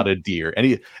 not a deer.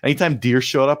 Anytime deer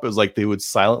showed up, it was like they would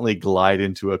silently glide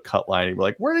into a cut line and be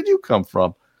like, "Where did you come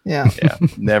from?" Yeah.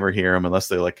 Never hear them unless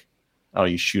they like,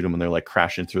 you shoot them and they're like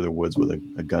crashing through the woods with a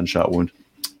gunshot wound.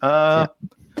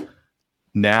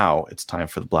 Now it's time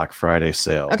for the Black Friday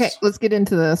sales. Okay, let's get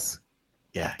into this.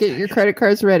 Yeah. Get your credit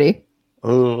cards ready.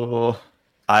 Oh,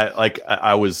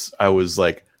 I was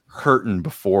like hurting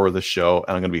before the show,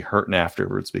 and I'm going to be hurting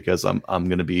afterwards because I'm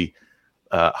going to be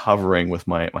hovering with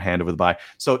my hand over the buy.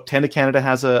 So Tenda Canada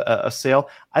has a sale.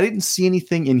 I didn't see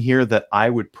anything in here that I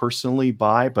would personally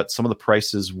buy, but some of the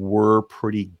prices were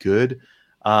pretty good.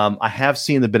 I have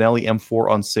seen the Benelli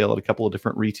M4 on sale at a couple of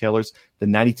different retailers. The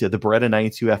Beretta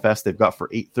 92 FS they've got for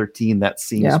 $813. That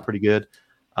seems pretty good.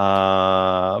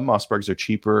 Mossbergs are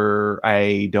cheaper.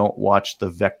 I don't watch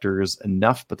the Vectors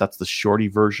enough, but that's the shorty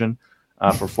version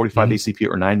for 45 ACP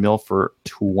or 9mm for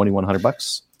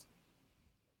 $2,100.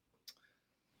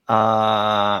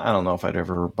 I don't know if I'd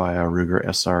ever buy a Ruger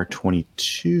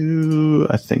SR22.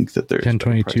 I think that there's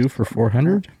 1022 for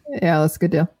 400. Yeah, that's a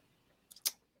good deal.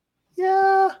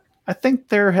 Yeah, I think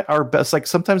there are best. Like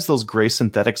sometimes those gray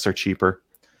synthetics are cheaper.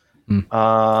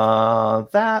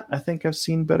 That I think I've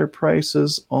seen better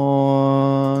prices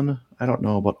on. I don't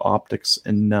know about optics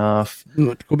enough.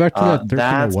 Go back to that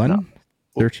 1301.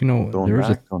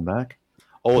 1301. Going back.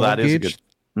 Oh, that is a good.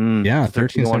 Yeah,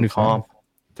 1375.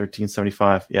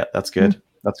 1375. Yeah, that's good.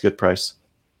 That's a good price.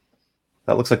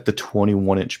 That looks like the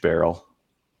 21-inch barrel.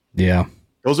 Yeah.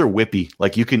 Those are whippy.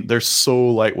 Like they're so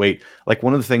lightweight. Like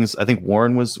one of the things I think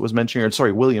Warren was mentioning, or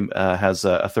sorry, William has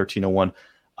a 1301.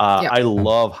 I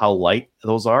love how light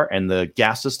those are, and the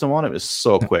gas system on it is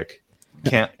so quick.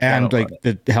 Can't like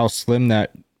how slim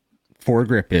that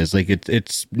foregrip is. Like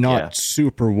it's not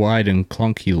super wide and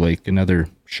clunky like another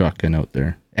shotgun out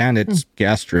there, and it's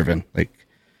gas driven. Like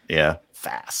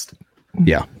fast.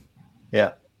 Yeah.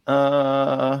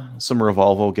 Some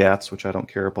Revolvo Gats, which I don't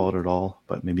care about at all,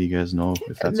 but maybe you guys know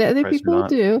if that's Other the price people or not.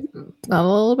 do. Not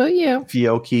all about you.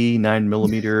 Fiocchi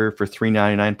 9mm for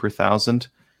 $399 per 1,000.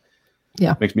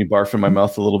 Yeah. Makes me barf in my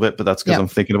mouth a little bit, but that's because I'm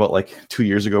thinking about like 2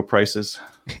 years ago prices.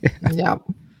 Yeah.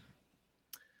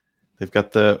 They've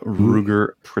got the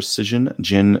Ruger Precision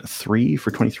Gen 3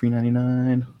 for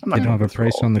 $23.99. They don't have a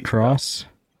price on the Cross.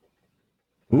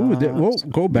 Ooh,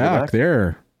 go back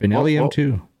there. Benelli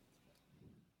M2.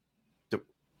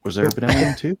 Was there a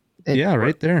Benelli M2? Yeah,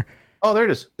 right there. Oh, there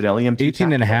it is. Benelli M2.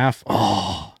 18 and a half.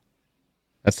 Oh,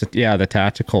 that's the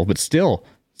tactical, but still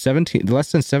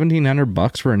less than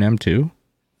 $1,700 for an M2.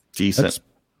 Decent. That's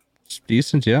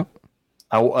decent, yeah.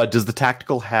 Does the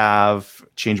tactical have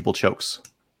changeable chokes?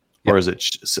 Or is it?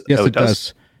 Yes, it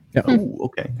does. Yeah. Ooh,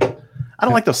 okay. I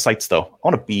don't like those sights though. I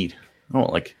want a bead. I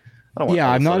don't want.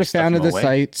 I'm not a fan of the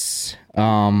sights.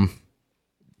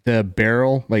 The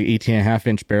barrel, like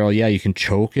 18.5-inch barrel, yeah, you can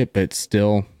choke it, but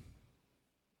still,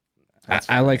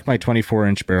 I like my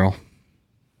 24-inch barrel.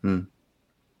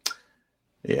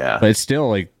 Yeah, but it's still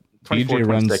like DJ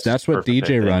runs. That's what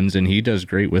DJ runs, and he does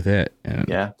great with it. And,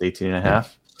 yeah, the 18.5.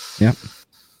 Yeah.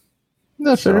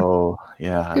 No, sure. So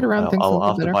yeah, I'll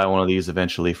have to buy one of these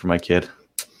eventually for my kid.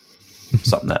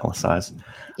 Something that size.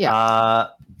 Yeah.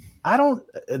 I don't.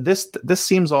 This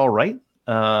seems all right.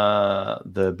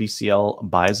 The BCL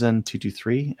Bison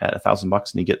 223 at $1,000,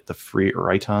 and you get the free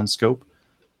Riton scope.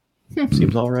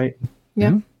 Seems all right.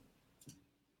 Yeah.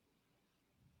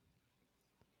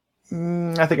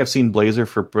 I think I've seen Blazer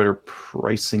for better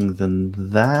pricing than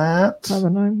that.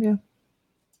 509, yeah.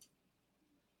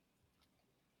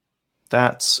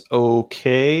 That's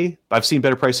okay. I've seen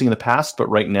better pricing in the past, but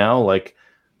right now, like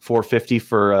 $450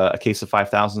 for a case of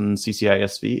 5,000 CCI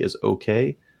SV is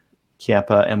okay.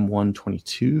 Kappa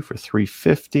M122 for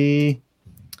 $350.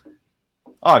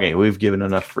 Okay, we've given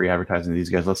enough free advertising to these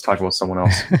guys. Let's talk about someone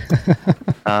else.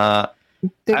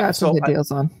 They got some good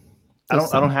deals on. I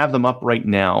don't have them up right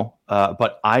now,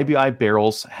 but IBI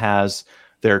Barrels has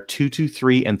their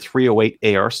 223 and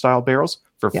 308 AR style barrels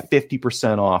for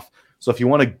 50% off. So if you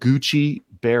want a Gucci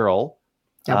barrel,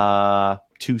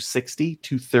 260,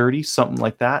 230, something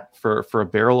like that for a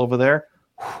barrel over there.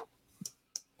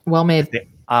 Well made.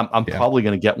 I'm probably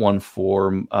going to get one for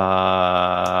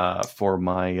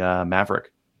my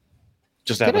Maverick.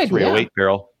 Just to have a 308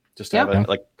 barrel. Just to have a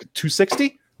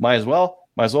 260. Might as well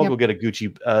go get a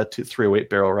Gucci 308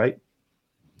 barrel, right?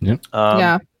 Yep.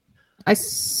 I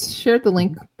shared the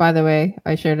link, by the way.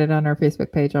 I shared it on our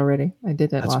Facebook page already. I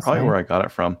did that last night. That's probably where I got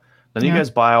it from. Then you guys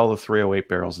buy all the 308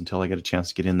 barrels until I get a chance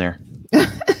to get in there.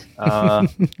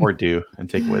 Or do, and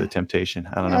take away the temptation.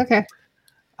 I don't know. Okay.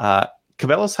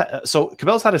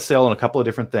 Cabela's had a sale on a couple of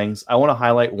different things. I want to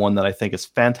highlight one that I think is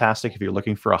fantastic if you're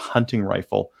looking for a hunting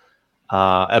rifle,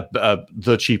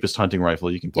 the cheapest hunting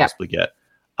rifle you can possibly get.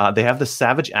 They have the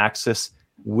Savage Axis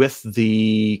with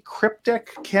the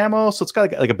cryptic camo, so it's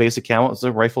got like a basic camo. It's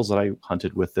the rifles that I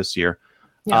hunted with this year.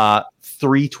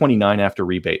 $329 after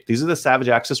rebate. These are the Savage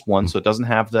Axis 1, so it doesn't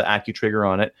have the AccuTrigger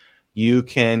on it. You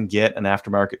can get an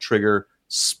aftermarket trigger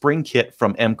spring kit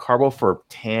from M Carbo for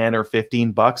 $10 or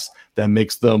 $15 that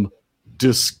makes them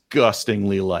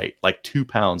disgustingly light, like 2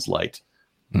 pounds light.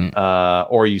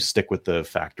 Or you stick with the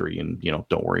factory and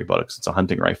don't worry about it because it's a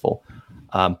hunting rifle.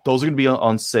 Those are going to be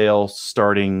on sale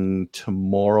starting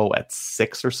tomorrow at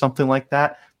 6 or something like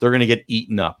that. They're going to get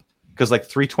eaten up because like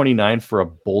 $329 for a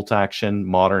bolt action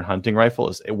modern hunting rifle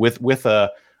is with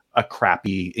a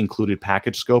crappy included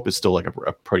package scope is still like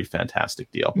a pretty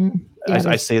fantastic deal.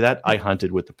 I say that I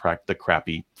hunted with the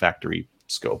crappy factory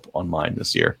scope on mine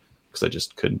this year because I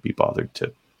just couldn't be bothered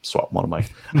to swap one of my.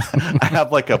 I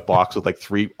have like a box with like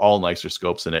 3 all nicer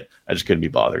scopes in it. I just couldn't be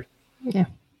bothered. Yeah.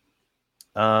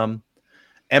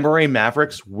 MRA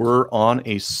Mavericks were on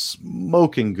a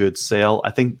smoking good sale.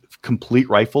 I think complete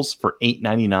rifles for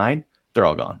 $899. They're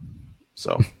all gone.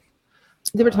 So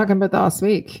they were talking about that last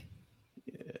week.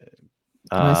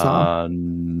 I saw.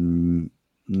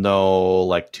 No,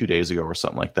 like 2 days ago or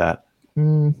something like that.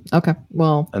 Okay.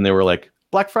 Well, and they were like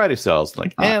Black Friday sales,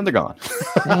 and they're gone.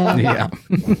 Yeah.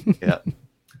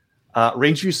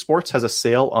 Rangeview Sports has a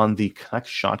sale on the Connect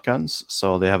shotguns,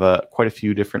 so they have quite a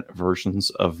few different versions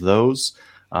of those.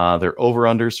 They're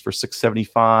over-unders for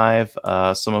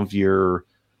 $675. Some of your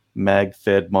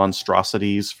mag-fed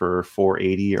monstrosities for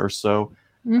 $480 or so,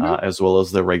 as well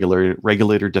as the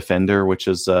Regulator Defender, which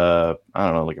is like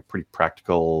a pretty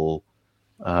practical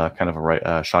kind of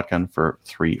a shotgun for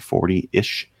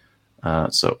 $340-ish.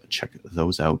 So check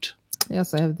those out.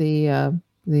 Yes, I have the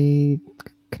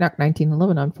Canuck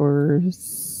 1911 on for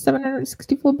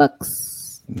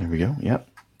 $764. There we go. Yep.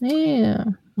 Yeah.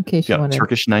 In case you wanted.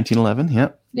 Turkish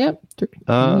 1911. Yep.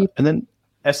 And then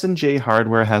S&J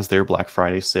Hardware has their Black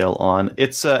Friday sale on.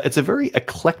 It's a very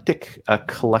eclectic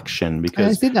collection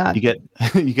because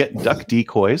you get duck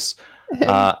decoys,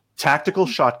 tactical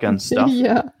shotgun stuff,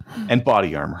 and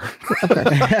body armor.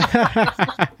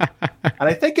 And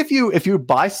I think if you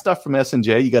buy stuff from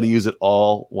S&J, you got to use it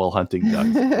all while hunting ducks.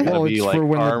 It's for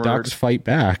when the ducks fight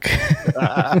back,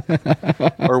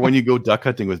 or when you go duck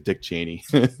hunting with Dick Cheney.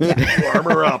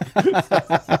 Armor up.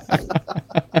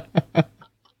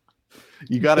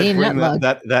 You got to bring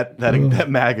that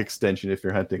mag extension if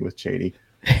you're hunting with Cheney.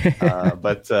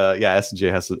 But S&J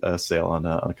has a sale on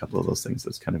a couple of those things.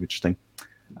 That's kind of interesting.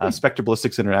 Spectre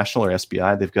Ballistics International, or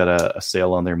SBI, they've got a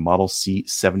sale on their Model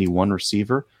C71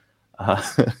 receiver.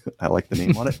 I like the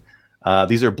name on it.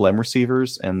 These are Blem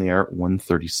receivers, and they are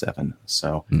 $137.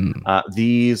 So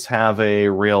these have a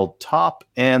railed top,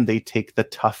 and they take the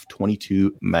Tough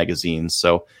 22 magazines.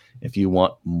 So if you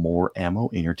want more ammo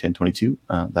in your 1022,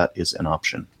 that is an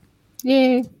option.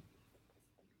 Yay.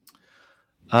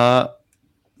 Do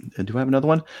I have another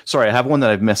one? Sorry, I have one that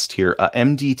I've missed here.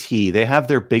 MDT, they have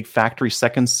their big factory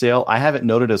second sale. I have it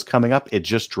noted as coming up. It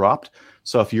just dropped.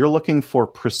 So if you're looking for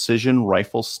precision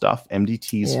rifle stuff,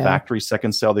 MDT's factory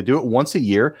second sale, they do it once a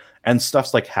year, and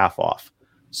stuff's like half off.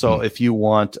 So if you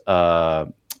want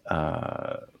like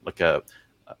a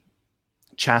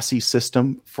chassis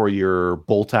system for your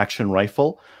bolt action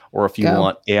rifle, or if you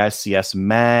want AICS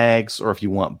mags, or if you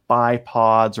want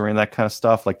bipods or any of that kind of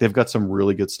stuff, like they've got some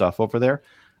really good stuff over there.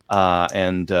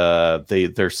 And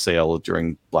their sale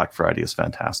during Black Friday is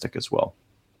fantastic as well.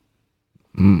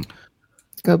 Go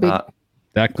big.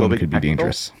 That one could be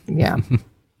dangerous. Yeah.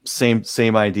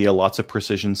 Same idea. Lots of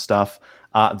precision stuff.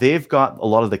 They've got a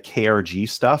lot of the KRG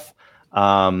stuff.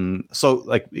 So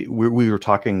like we were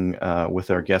talking with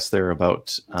our guest there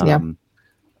about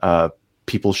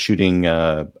people shooting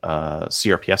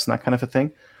CRPS and that kind of a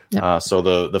thing. So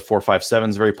the 4.57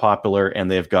 is very popular,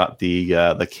 and they've got the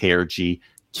KRG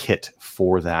kit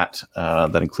for that.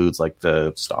 That includes like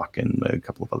the stock and a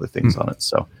couple of other things on it.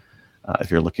 So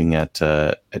if you're looking at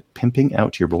pimping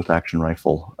out your bolt action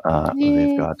rifle,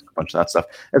 they've got a bunch of that stuff,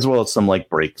 as well as some like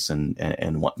brakes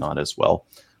and whatnot as well.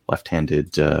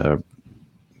 Left-handed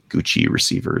Gucci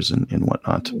receivers and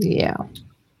whatnot. Yeah.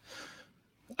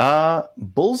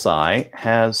 Bullseye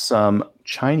has some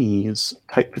Chinese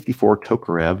Type 54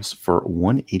 Tokarevs for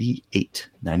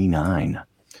 $188.99.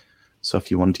 So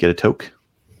if you wanted to get a toke,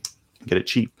 get it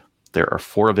cheap. There are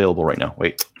 4 available right now.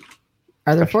 Wait.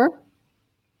 Are there 4?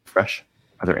 Fresh.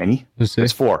 Are there any?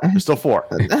 There's 4. There's still 4.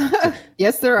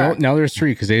 Yes, there are. No, now there's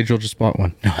 3 because Angel just bought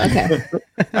one. Okay.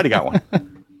 I already got one.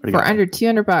 For under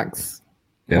 $200.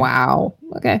 Yep. Wow.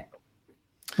 Okay.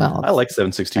 Well, I like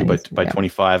 7.62 by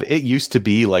 25. It used to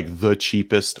be like the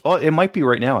cheapest. Oh, it might be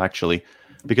right now actually,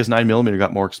 because 9mm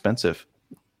got more expensive.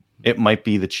 It might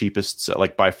be the cheapest,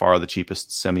 like by far the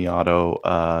cheapest semi-auto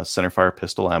centerfire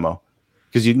pistol ammo,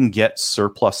 because you can get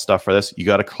surplus stuff for this. You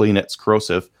got to clean it; it's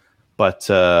corrosive, but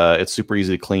it's super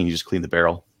easy to clean. You just clean the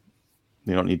barrel.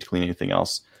 You don't need to clean anything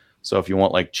else. So if you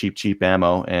want like cheap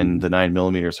ammo and the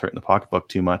 9mm is hurting the pocketbook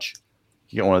too much,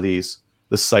 you get one of these.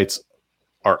 The sights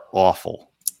are awful.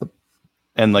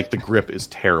 And like the grip is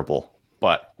terrible,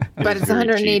 but it's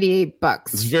 $188.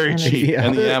 It's very cheap,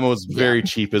 and the ammo is very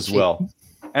cheap as well.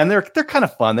 And they're kind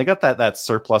of fun. They got that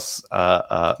surplus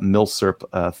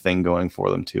milsurp thing going for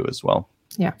them too as well.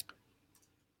 Yeah.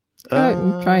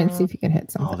 Try and see if you can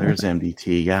hit something. Oh, there's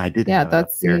MDT. Yeah, I did. Yeah,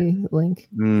 that's the link.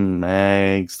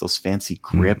 Mags, those fancy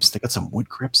grips. They got some wood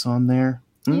grips on there.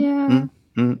 Yeah.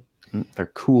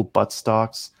 They're cool butt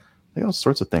stocks. They got all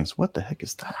sorts of things. What the heck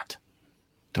is that?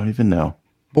 Don't even know.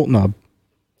 Bolt nub.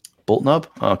 Bolt nub?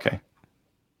 Okay.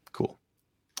 Cool.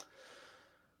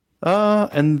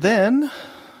 And then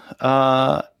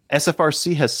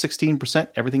SFRC has 16%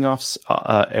 everything off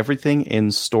everything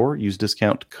in store. Use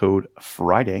discount code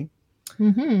Friday.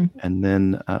 Mm-hmm. And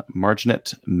then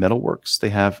Marginet Metalworks, they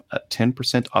have a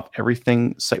 10% off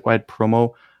everything site-wide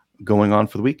promo going on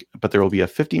for the week, but there will be a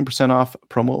 15% off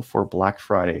promo for Black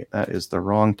Friday. That is the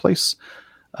wrong place.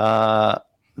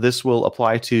 This will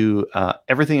apply to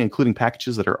everything, including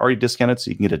packages that are already discounted, so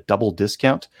you can get a double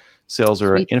discount. Sales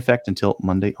are in effect until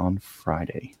Monday on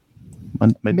Friday.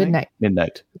 Midnight.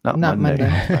 Not Monday.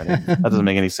 On Friday. That doesn't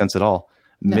make any sense at all.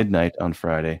 No. Midnight on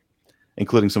Friday,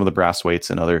 including some of the brass weights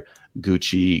and other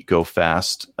Gucci Go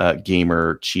Fast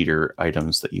gamer cheater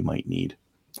items that you might need.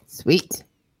 Sweet.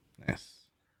 Yes.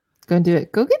 Go and do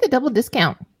it. Go get the double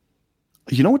discount.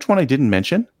 You know which one I didn't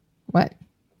mention? What?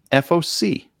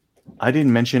 FOC. I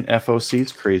didn't mention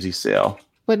FOC's crazy sale.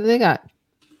 What do they got?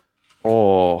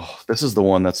 Oh, this is the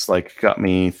one that's like got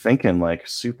me thinking like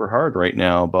super hard right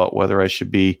now about whether I should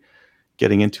be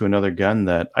getting into another gun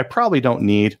that I probably don't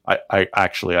need. I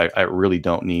really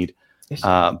don't need.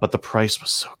 But the price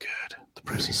was so good. The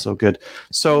price is so good.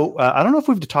 So I don't know if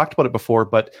we've talked about it before,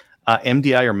 but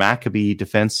MDI or Maccabee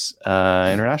Defense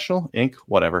International Inc.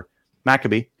 Whatever,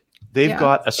 Maccabee. They've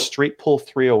got a straight pull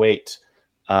 308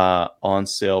 on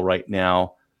sale right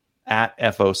now at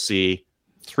FOC.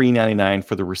 $399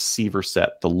 for the receiver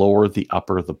set, the lower, the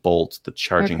upper, the bolt, the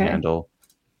charging handle.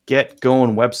 Get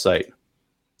going website.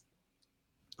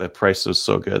 The price was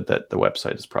so good that the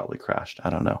website has probably crashed. I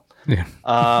don't know. Yeah.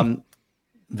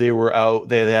 They were out.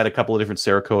 They had a couple of different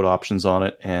Cerakote options on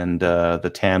it, and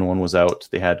the tan one was out.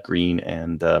 They had green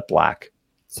and black.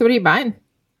 So what are you buying?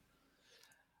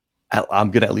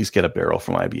 I'm gonna at least get a barrel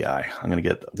from IBI. I'm gonna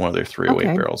get one of their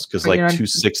 308 barrels because like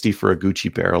 $260 for a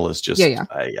Gucci barrel is just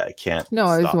I can't. No,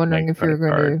 I was wondering if you were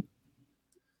going to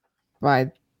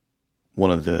buy one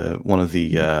of the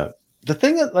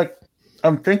thing that like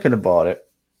I'm thinking about it.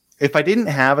 If I didn't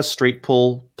have a straight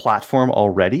pull platform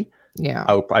already,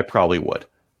 I probably would.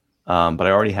 But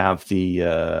I already have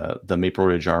the Maple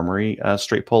Ridge Armory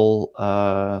straight pull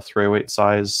 308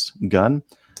 size gun.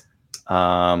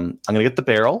 I'm gonna get the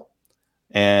barrel.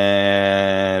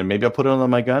 And maybe I'll put it on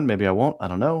my gun. Maybe I won't. I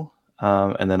don't know.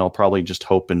 And then I'll probably just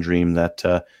hope and dream that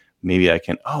maybe I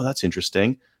can. Oh, that's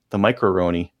interesting. The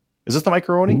Micro-Roni. Is this the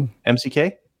Micro-Roni?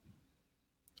 MCK?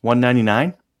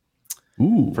 $199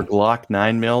 for Glock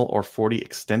 9mm or 40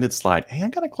 extended slide. Hey, I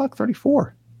got a Glock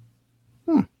 34.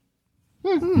 For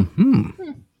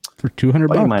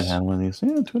 $200. I might have one of these.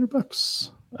 Yeah, $200.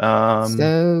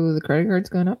 So the credit card's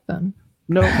going up then.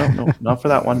 No, not for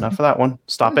that one. Not for that one.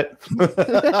 Stop it.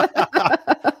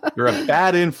 You're a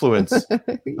bad influence.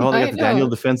 Oh, they got the Daniel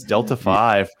Defense Delta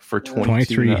 5 for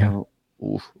 23.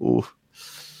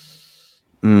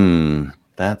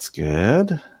 That's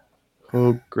good.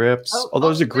 Oh, grips.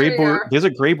 There's a gray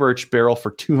birch barrel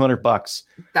for $200.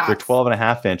 They're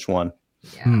 12.5 inch one.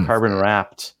 Yeah, carbon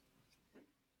wrapped.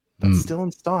 That's still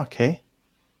in stock, hey?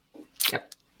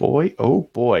 Yep. Boy, oh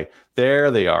boy.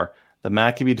 There they are. The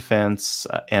Maccabee Defense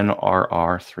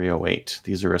NRR 308.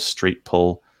 These are a straight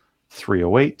pull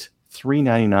 308,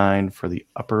 $399 for the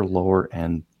upper, lower,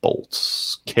 and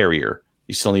bolts. Carrier.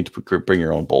 You still need to bring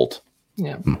your own bolt.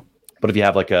 Yeah. But if you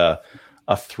have like a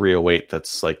 308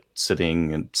 that's like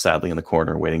sitting and sadly in the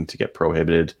corner waiting to get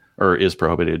prohibited or is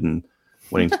prohibited and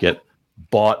waiting to get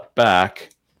bought back,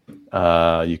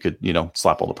 you could,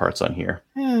 slap all the parts on here.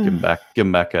 Give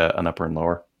them back an upper and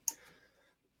lower.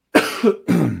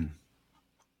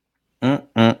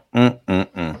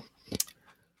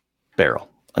 Barrel.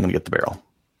 I'm gonna get the barrel.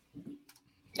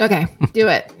 Okay, do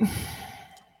it.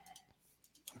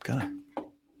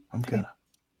 I'm gonna.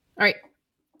 All right.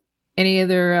 Any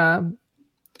other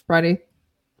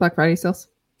Black Friday sales?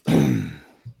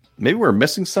 Maybe we're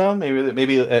missing some.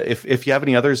 Maybe if you have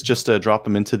any others, just drop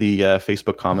them into the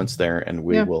Facebook comments there, and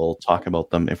we will talk about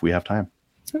them if we have time.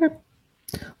 Okay.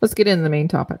 Let's get into the main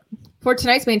topic. For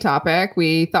tonight's main topic,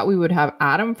 we thought we would have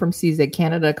Adam from CZ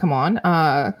Canada come on.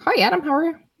 Hi, Adam. How are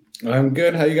you? I'm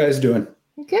good. How you guys doing?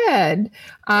 Good.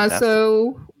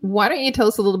 So why don't you tell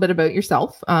us a little bit about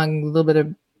yourself, a little bit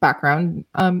of background.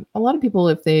 A lot of people,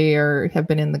 if they have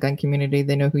been in the gun community,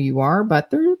 they know who you are, but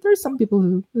there's some people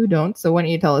who don't. So why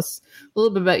don't you tell us a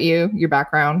little bit about you, your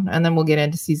background, and then we'll get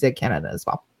into CZ Canada as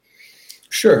well.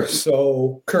 Sure.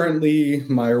 So currently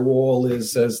my role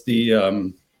is as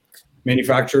the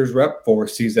manufacturer's rep for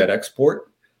CZ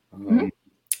Export.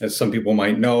 As some people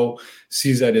might know,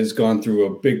 CZ has gone through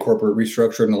a big corporate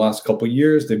restructure in the last couple of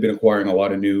years. They've been acquiring a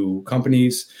lot of new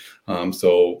companies.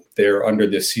 So they're under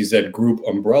the CZ Group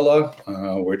umbrella,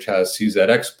 which has CZ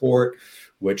Export,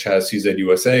 which has CZ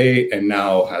USA, and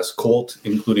now has Colt,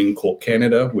 including Colt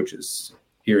Canada, which is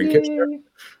here in Kitchener.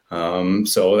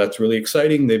 So that's really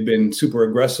exciting. They've been super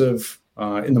aggressive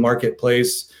in the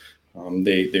marketplace.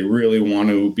 They really want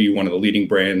to be one of the leading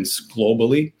brands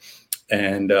globally.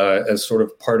 And as sort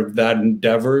of part of that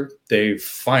endeavor, they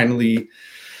finally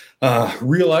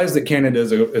realized that Canada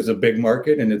is a big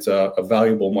market, and it's a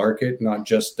valuable market, not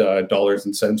just dollars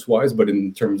and cents wise, but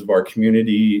in terms of our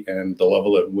community and the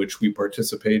level at which we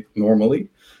participate normally.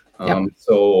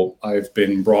 So I've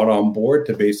been brought on board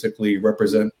to basically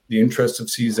represent the interests of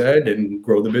CZ and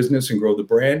grow the business and grow the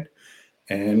brand,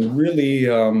 and really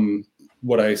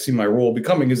what I see my role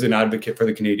becoming is an advocate for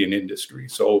the Canadian industry.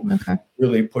 So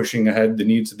really pushing ahead the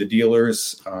needs of the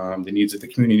dealers, the needs of the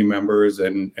community members,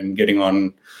 and getting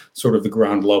on sort of the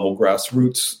ground level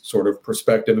grassroots sort of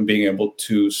perspective, and being able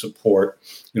to support,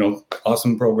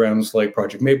 awesome programs like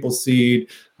Project Maple Seed,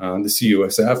 the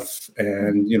CUSF,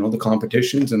 and, the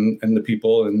competitions and the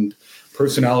people and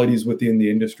personalities within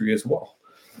the industry as well.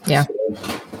 Yeah.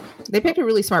 They picked a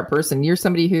really smart person. You're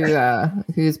somebody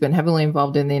who's been heavily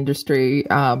involved in the industry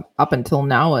up until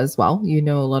now as well. You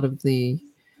know a lot of the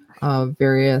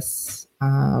various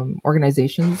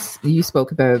organizations. You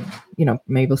spoke about,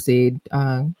 Maple Seed,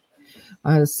 CRPS,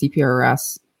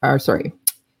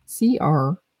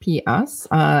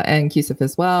 and CUSF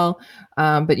as well.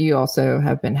 But you also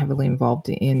have been heavily involved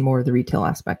in more of the retail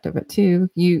aspect of it too.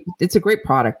 It's a great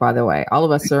product, by the way. All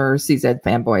of us are CZ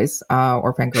fanboys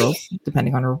or fangirls,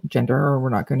 depending on our gender, or we're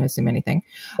not going to assume anything.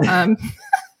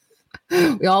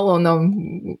 We all own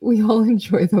them. We all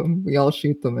enjoy them. We all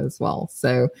shoot them as well.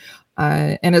 So,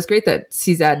 and it's great that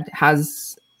CZ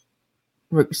has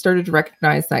started to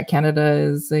recognize that Canada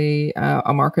is a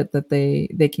market that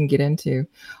they can get into.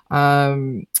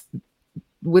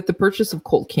 With the purchase of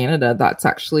Colt Canada, that's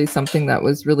actually something that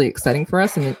was really exciting for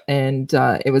us, and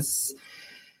it was.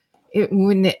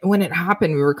 When it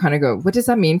happened, we were kind of go, what does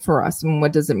that mean for us? And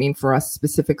what does it mean for us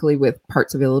specifically with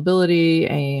parts availability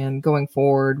and going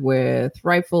forward with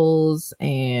rifles?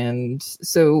 And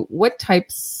so what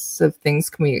types of things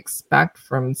can we expect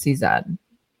from CZ?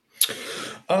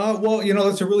 Well,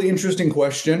 that's a really interesting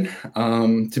question.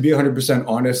 To be 100%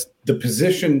 honest, the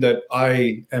position that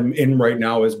I am in right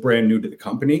now is brand new to the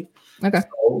company. Okay.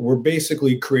 So we're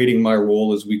basically creating my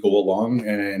role as we go along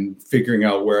and figuring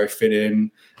out where I fit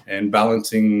in and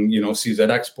balancing, CZ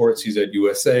Export, CZ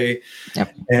USA,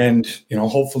 and,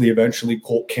 hopefully eventually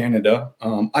Colt Canada.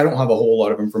 I don't have a whole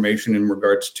lot of information in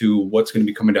regards to what's going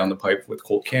to be coming down the pipe with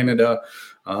Colt Canada.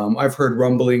 I've heard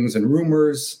rumblings and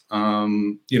rumors.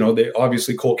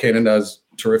 Obviously Colt Canada has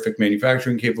terrific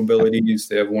manufacturing capabilities.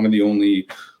 They have one of the only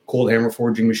cold hammer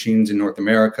forging machines in North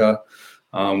America,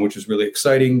 which is really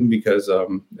exciting because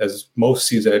as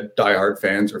most CZ diehard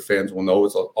fans or fans will know,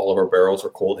 is all of our barrels are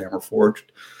cold hammer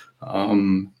forged.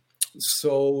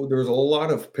 So there's a lot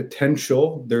of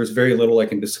potential. There's very little I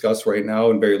can discuss right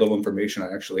now and very little information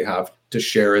I actually have to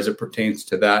share as it pertains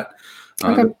to that.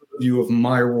 The view of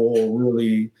my role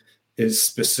really is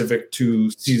specific to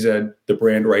CZ, the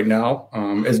brand right now.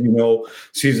 As you know,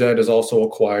 CZ has also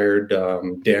acquired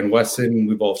Dan Wesson.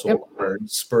 We've also acquired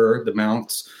Spur, the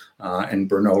mounts, and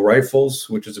Bernal Rifles,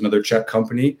 which is another Czech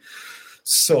company.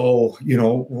 So,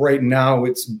 right now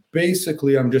it's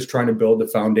basically I'm just trying to build the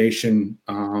foundation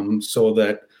so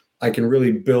that I can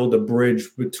really build a bridge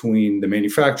between the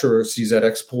manufacturer, CZ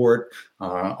Export,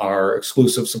 our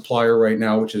exclusive supplier right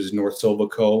now, which is North Silva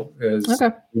Co., as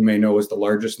you may know, is the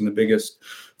largest and the biggest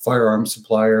firearms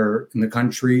supplier in the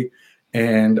country,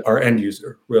 and our end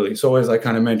user, really. So as I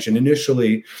kind of mentioned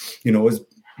initially, as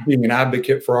being an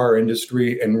advocate for our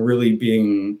industry and really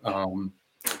being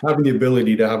having the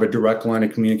ability to have a direct line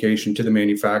of communication to the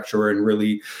manufacturer and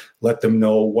really let them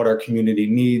know what our community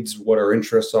needs, what our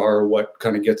interests are, what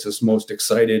kind of gets us most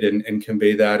excited and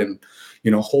convey that. And,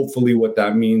 hopefully what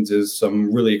that means is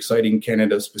some really exciting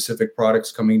Canada specific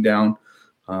products coming down,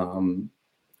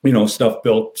 stuff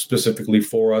built specifically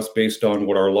for us based on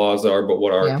what our laws are, but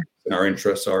what our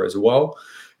interests are as well.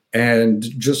 And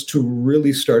just to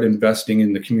really start investing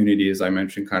in the community, as I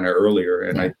mentioned kind of earlier.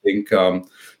 And I think,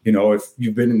 if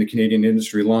you've been in the Canadian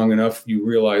industry long enough, you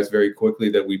realize very quickly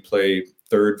that we play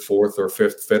third, fourth, or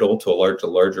fifth fiddle to a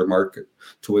larger market,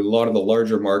 to a lot of the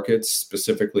larger markets,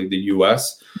 specifically the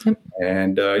U.S.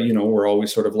 And, we're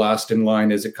always sort of last in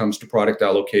line as it comes to product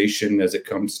allocation, as it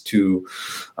comes to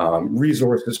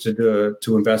resources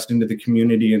to invest into the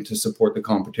community and to support the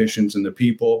competitions and the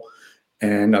people.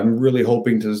 And I'm really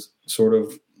hoping to sort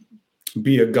of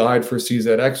be a guide for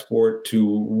CZ Export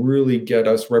to really get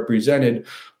us represented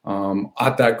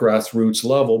at that grassroots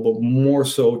level, but more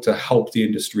so to help the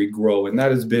industry grow. And that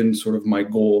has been sort of my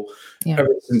goal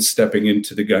ever since stepping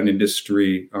into the gun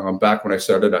industry. Back when I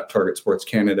started at Target Sports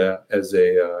Canada as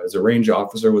a range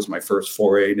officer was my first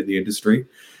foray into the industry.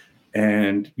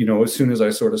 And, as soon as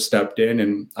I sort of stepped in,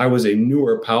 and I was a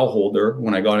newer PAL holder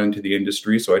when I got into the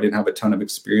industry, so I didn't have a ton of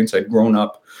experience. I'd grown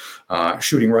up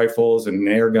shooting rifles and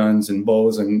air guns and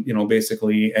bows and,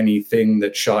 basically anything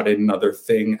that shot another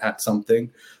thing at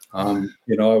something, I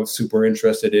was super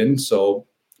interested in. So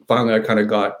finally, I kind of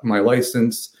got my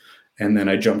license and then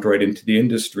I jumped right into the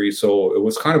industry. So it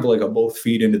was kind of like a both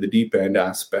feet into the deep end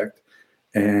aspect.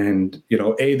 And,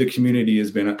 the community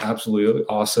has been absolutely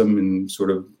awesome, and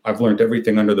sort of I've learned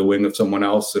everything under the wing of someone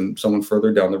else and someone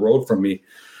further down the road from me.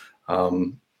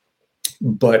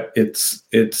 But it's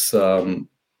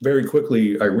very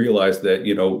quickly I realized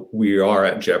that, we are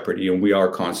at jeopardy, and we are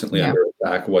constantly under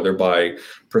attack, whether by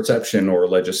perception or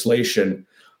legislation.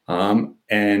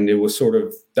 And it was sort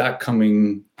of that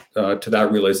coming to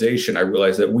that realization. I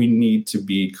realized that we need to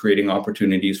be creating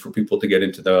opportunities for people to get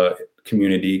into the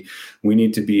community. We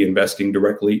need to be investing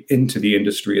directly into the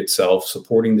industry itself,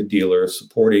 supporting the dealers,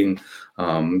 supporting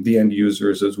the end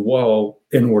users as well,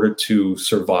 in order to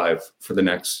survive for the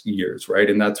next years, right?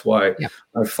 And that's why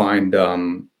I find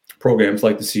programs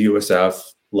like the CUSF,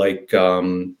 like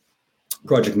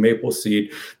Project Maple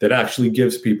Seed, that actually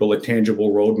gives people a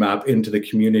tangible roadmap into the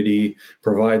community,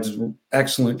 provides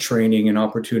excellent training and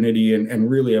opportunity, and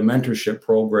really a mentorship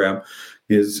program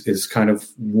is kind of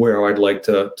where I'd like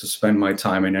to spend my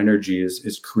time and energy,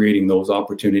 is creating those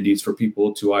opportunities for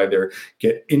people to either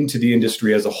get into the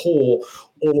industry as a whole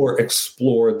or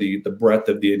explore the breadth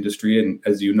of the industry. And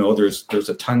as you know, there's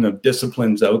a ton of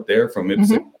disciplines out there, from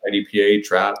IDPA,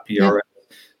 TRAP, PRS,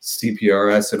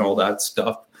 CPRS, and all that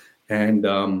stuff. And,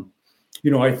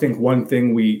 I think one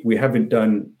thing we haven't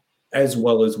done as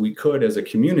well as we could as a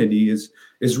community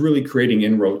is really creating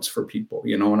inroads for people,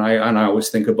 and I always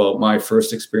think about my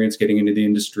first experience getting into the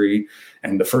industry,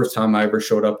 and the first time I ever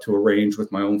showed up to a range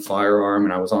with my own firearm,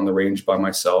 and I was on the range by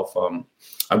myself.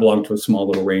 I belong to a small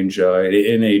little range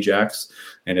in Ajax,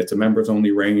 and it's a members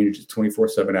only range,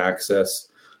 24/7 access.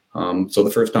 So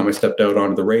the first time I stepped out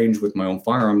onto the range with my own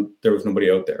firearm, there was nobody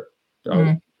out there. I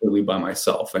was completely by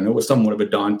myself, and it was somewhat of a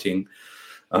daunting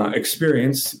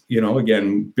experience,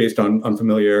 again, based on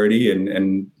unfamiliarity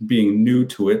and being new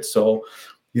to it. So,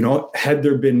 had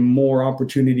there been more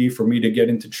opportunity for me to get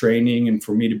into training and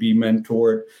for me to be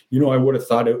mentored, I would have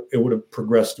thought it would have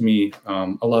progressed me,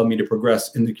 allowed me to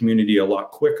progress in the community a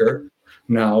lot quicker.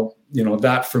 Now,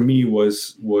 that for me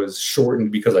was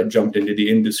shortened because I jumped into the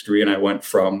industry, and I went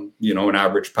from, an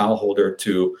average PAL holder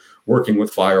to working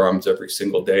with firearms every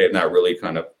single day. And that really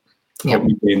kind of helped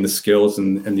me gain the skills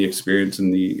and the experience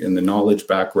and the knowledge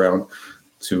background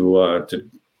to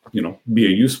be a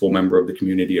useful member of the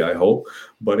community, I hope.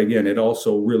 But again, it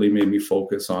also really made me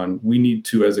focus on, we need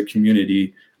to, as a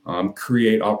community,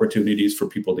 create opportunities for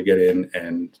people to get in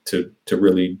and to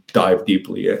really dive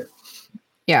deeply in.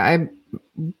 Yeah, I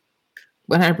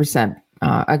 100%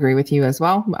 agree with you as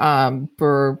well.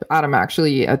 For Adam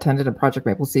actually attended a Project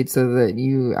Maple Seed so that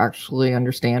you actually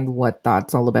understand what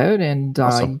that's all about. And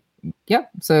awesome.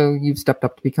 So you've stepped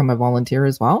up to become a volunteer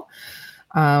as well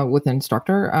with an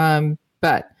instructor.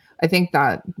 But I think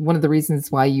that one of the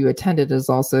reasons why you attended is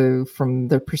also from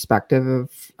the perspective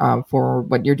of for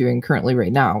what you're doing currently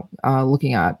right now,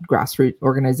 looking at grassroots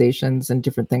organizations and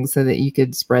different things so that you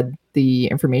could spread the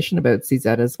information about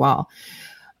CZ as well.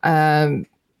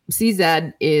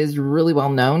 CZ is really well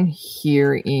known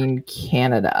here in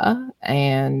Canada,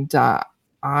 and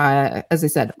as I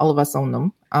said, all of us own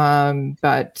them.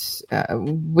 But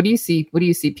what do you see? What do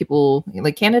you see? People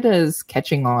like Canada is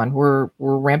catching on. We're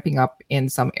ramping up in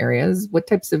some areas. What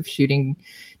types of shooting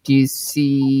do you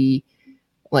see?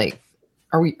 Like,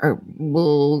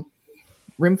 will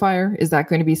rimfire, is that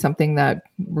going to be something that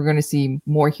we're going to see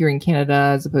more here in Canada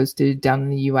as opposed to down in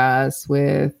the US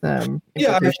with I think,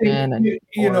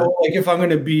 like if I'm going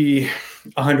to be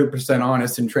 100%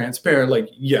 honest and transparent, like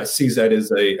yes, CZ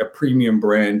is a premium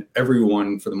brand.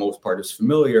 Everyone for the most part is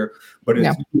familiar, but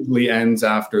it usually ends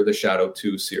after the Shadow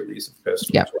 2 series of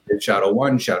pistols. Yeah. Right? Shadow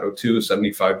 1, Shadow 2,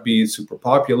 75B is super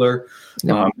popular.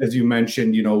 As you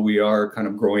mentioned, we are kind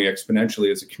of growing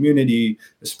exponentially as a community,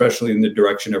 especially in the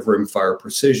direction of rimfire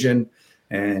precision.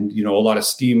 And, a lot of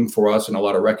steam for us and a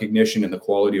lot of recognition in the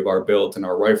quality of our build and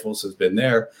our rifles has been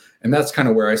there. And that's kind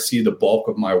of where I see the bulk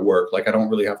of my work. Like, I don't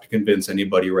really have to convince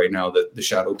anybody right now that the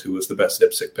Shadow 2 is the best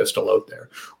IPSC pistol out there,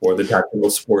 or the Tactical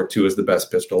Sport 2 is the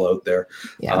best pistol out there.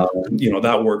 Yeah.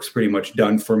 That work's pretty much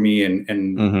done for me.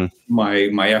 And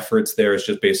my efforts there is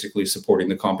just basically supporting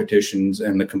the competitions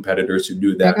and the competitors who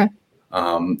do that.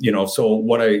 Okay. So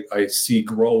what I see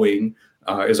growing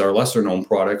is our lesser known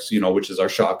products, which is our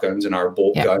shotguns and our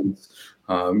bolt guns.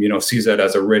 CZ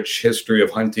has a rich history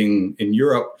of hunting in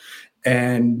Europe.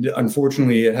 And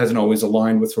unfortunately, it hasn't always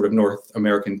aligned with sort of North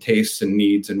American tastes and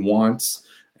needs and wants.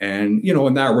 And,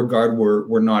 in that regard,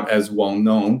 we're not as well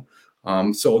known.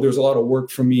 So there's a lot of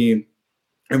work for me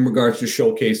in regards to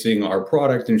showcasing our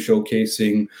product and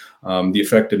showcasing the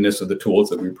effectiveness of the tools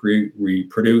that we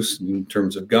produce in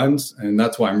terms of guns. And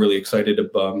that's why I'm really excited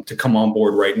to come on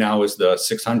board right now as the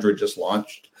 600 just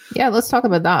launched. Yeah, let's talk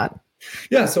about that.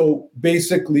 Yeah, so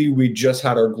basically we just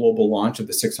had our global launch of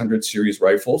the 600 series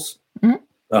rifles.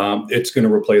 It's going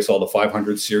to replace all the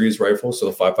 500 series rifles,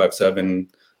 so the 5.57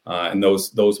 and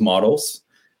those models.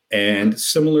 And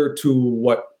similar to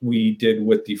what we did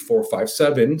with the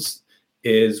 4.57s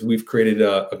is we've created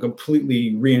a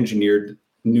completely re-engineered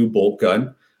new bolt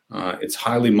gun. It's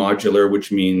highly modular,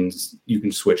 which means you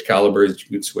can switch calibers, you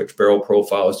can switch barrel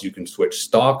profiles, you can switch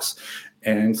stocks.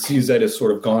 And CZ has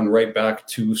sort of gone right back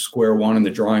to square one in the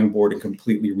drawing board and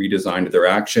completely redesigned their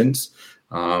actions.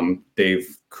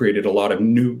 They've created a lot of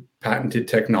new patented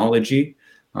technology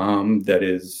that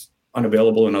is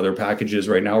unavailable in other packages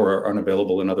right now or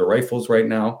unavailable in other rifles right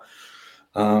now.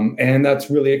 And that's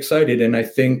really excited. And I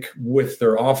think with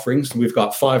their offerings, we've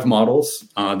got 5 models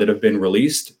that have been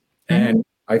released. And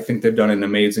I think they've done an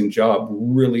amazing job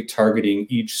really targeting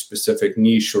each specific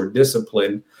niche or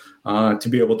discipline to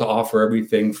be able to offer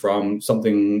everything from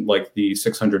something like the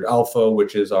 600 Alpha,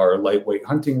 which is our lightweight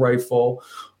hunting rifle,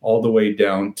 all the way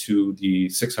down to the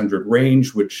 600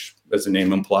 Range, which, as the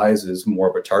name implies, is more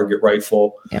of a target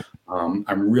rifle. Yep.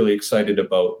 I'm really excited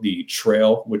about the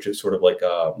Trail, which is sort of like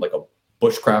a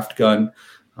bushcraft gun.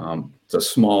 It's a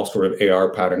small sort of AR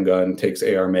pattern gun, takes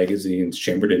AR magazines,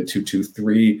 chambered in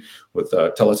 .223 with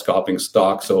a telescoping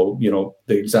stock. So,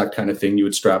 the exact kind of thing you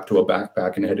would strap to a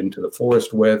backpack and head into the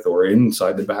forest with, or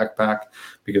inside the backpack,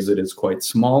 because it is quite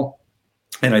small.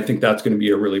 And I think that's going to be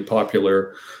a really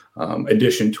popular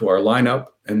addition to our lineup.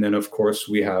 And then, of course,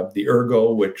 we have the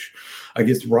Ergo, which I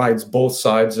guess rides both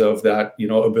sides of that,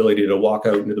 ability to walk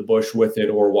out into the bush with it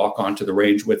or walk onto the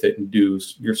range with it and do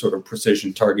your sort of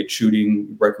precision target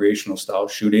shooting, recreational style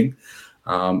shooting.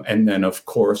 And then, of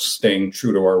course, staying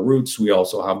true to our roots, we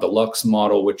also have the Lux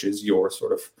model, which is your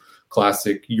sort of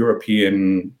classic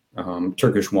European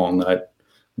Turkish walnut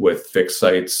with fixed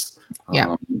sights.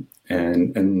 Yeah.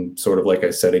 And sort of like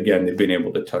I said, again, they've been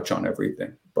able to touch on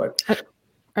everything. But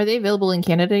are they available in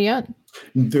Canada yet?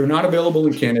 They're not available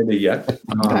in Canada yet.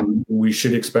 We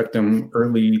should expect them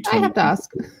early. I have to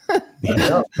ask.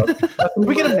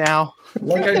 We get them now.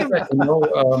 Like I said,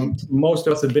 most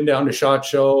of us have been down to SHOT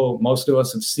Show. Most of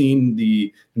us have seen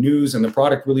the news and the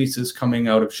product releases coming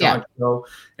out of SHOT Show.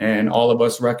 And all of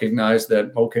us recognize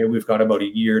that, okay, we've got about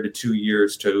 1 year to 2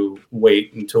 years to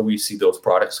wait until we see those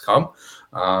products come.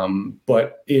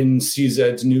 But in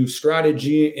CZ's new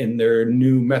strategy, in their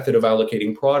new method of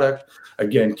allocating product,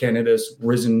 again, Canada's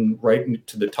risen right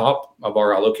to the top of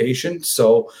our allocation.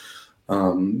 So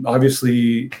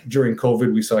obviously, during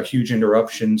COVID, we saw huge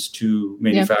interruptions to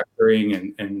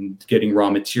manufacturing and getting raw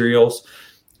materials.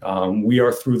 We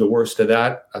are through the worst of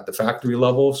that at the factory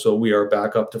level. So we are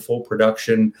back up to full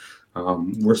production.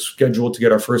 We're scheduled to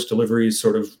get our first deliveries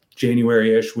sort of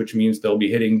January-ish, which means they'll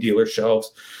be hitting dealer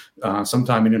shelves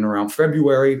sometime in and around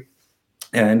February.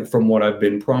 And from what I've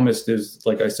been promised is,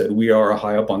 like I said, we are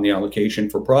high up on the allocation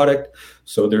for product.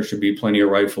 So there should be plenty of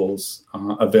rifles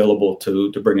available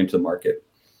to bring into the market.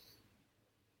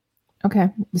 Okay.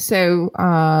 So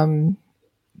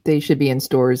they should be in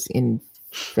stores in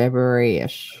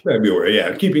February-ish. February,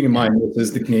 yeah. Keeping in mind this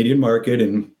is the Canadian market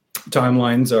and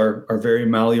timelines are very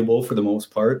malleable for the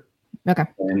most part. Okay.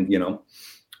 And,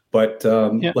 but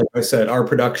like I said, our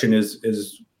production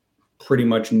is pretty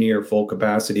much near full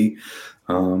capacity.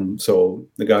 So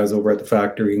the guys over at the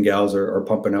factory and gals are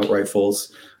pumping out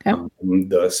rifles. Okay.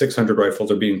 The 600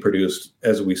 rifles are being produced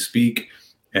as we speak.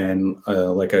 And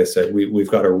like I said,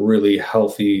 we've got a really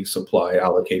healthy supply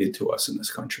allocated to us in this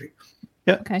country.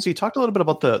 Yeah. Okay. So you talked a little bit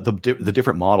about the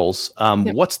different models.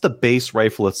 What's the base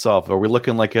rifle itself? Are we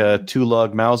looking like a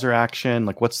 2-lug Mauser action?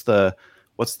 Like what's the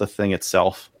thing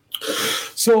itself?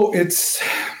 So it's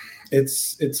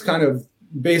kind of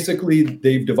basically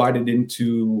they've divided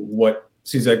into what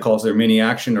CZ calls their mini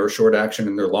action or short action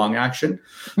and their long action.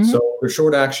 Mm-hmm. So their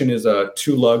short action is a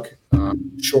 2-lug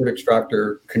short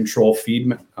extractor control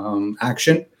feed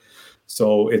action.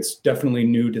 So it's definitely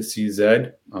new to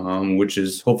CZ, which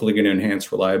is hopefully going to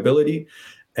enhance reliability.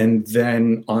 And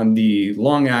then on the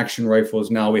long action rifles,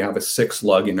 now we have a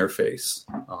 6-lug interface.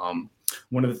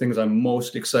 One of the things I'm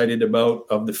most excited about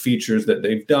of the features that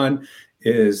they've done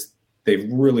is they've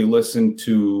really listened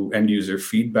to end user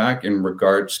feedback in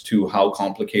regards to how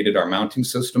complicated our mounting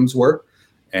systems were.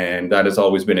 And that has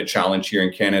always been a challenge here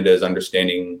in Canada, is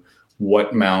understanding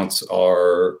what mounts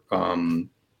are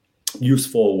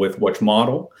useful with which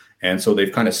model. And so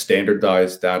they've kind of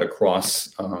standardized that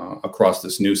across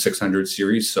this new 600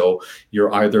 series. So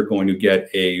you're either going to get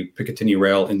a Picatinny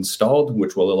rail installed,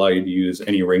 which will allow you to use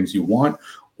any rings you want,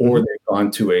 or they've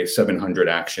gone to a 700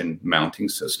 action mounting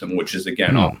system, which is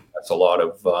again, that's a lot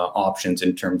of options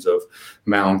in terms of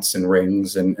mounts and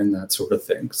rings and that sort of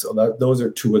thing. So those are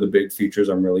two of the big features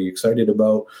I'm really excited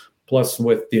about. Plus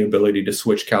with the ability to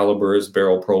switch calibers,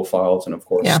 barrel profiles, and of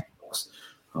course,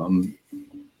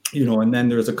 and then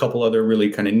there's a couple other really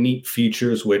kind of neat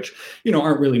features, which,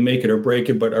 aren't really make it or break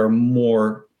it, but are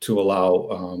more to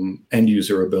allow end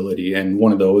user ability. And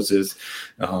one of those is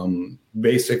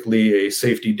basically a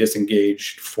safety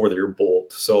disengaged for your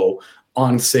bolt. So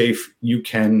on safe, you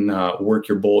can work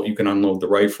your bolt, you can unload the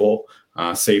rifle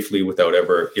safely without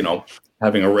ever,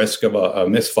 having a risk of a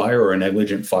misfire or a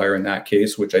negligent fire in that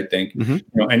case, which I think,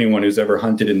 anyone who's ever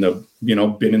hunted in the,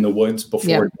 been in the woods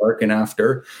before dark and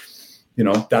after,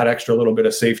 that extra little bit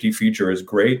of safety feature is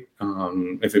great.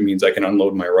 If it means I can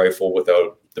unload my rifle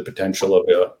without the potential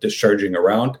of discharging a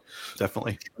round.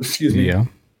 Definitely. Excuse me. Yeah.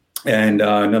 And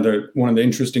another one of the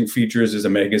interesting features is a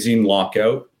magazine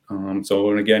lockout. So,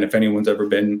 and again, if anyone's ever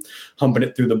been humping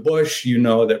it through the bush,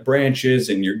 that branches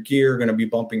and your gear are going to be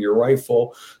bumping your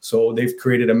rifle. So they've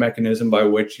created a mechanism by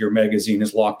which your magazine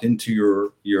is locked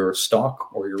into your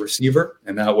stock or your receiver.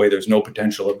 And that way there's no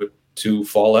potential of it to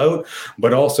fall out.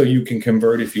 But also you can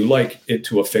convert, if you like, it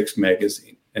to a fixed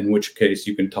magazine, in which case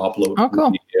you can top load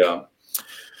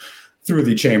through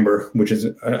the chamber, which is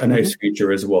a nice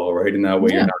feature as well, right? And that way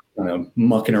you're not kind of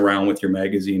mucking around with your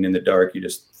magazine in the dark. You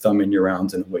just thumb in your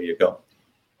rounds and away you go.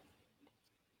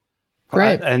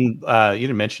 Right. And you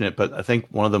didn't mention it, but I think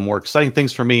one of the more exciting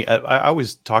things for me, I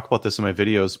always talk about this in my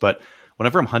videos, but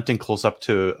whenever I'm hunting close up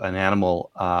to an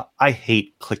animal, I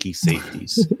hate clicky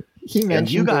safeties. And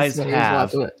you guys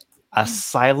have a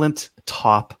silent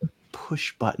top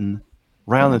push button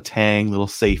right on the tang, little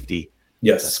safety.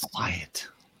 Yes. That's quiet.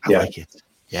 I like it.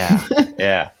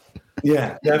 Yeah.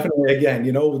 Yeah, definitely. Again,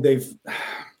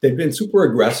 they've been super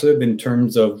aggressive in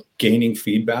terms of gaining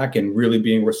feedback and really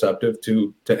being receptive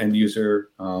to end user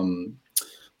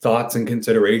thoughts and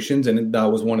considerations. And that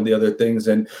was one of the other things.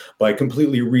 And by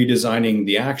completely redesigning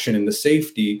the action and the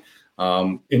safety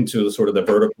into the sort of the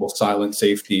vertical silent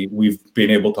safety, we've been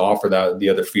able to offer the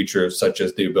other features, such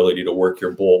as the ability to work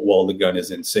your bolt while the gun is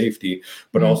in safety,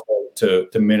 but also to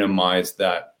minimize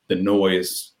the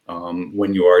noise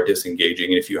when you are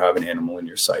disengaging, if you have an animal in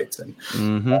your sights. And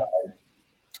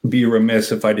be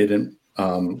remiss if I didn't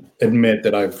admit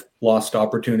that I've lost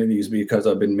opportunities because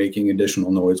I've been making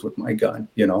additional noise with my gun,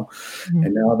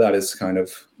 and now that has kind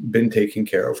of been taken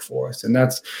care of for us. And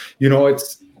that's,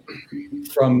 it's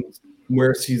from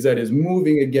where CZ is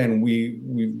moving. Again, we've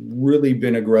really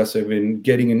been aggressive in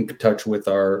getting in touch with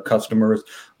our customers,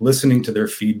 listening to their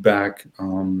feedback,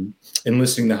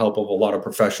 enlisting the help of a lot of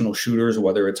professional shooters,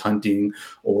 whether it's hunting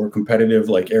or competitive,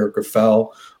 like Eric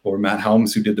Raffel or Matt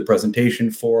Helms, who did the presentation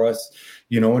for us,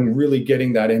 and really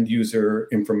getting that end user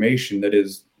information that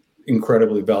is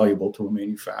incredibly valuable to a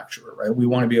manufacturer, right? We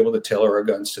want to be able to tailor our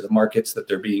guns to the markets that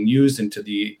they're being used and to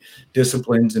the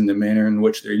disciplines and the manner in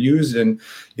which they're used. And,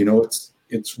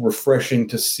 it's refreshing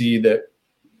to see that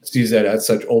CZ has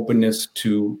such openness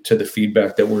to the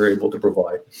feedback that we're able to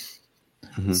provide.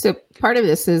 So part of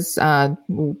this is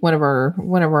one of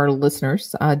our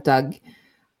listeners, Doug.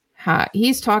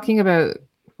 He's talking about,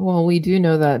 well, we do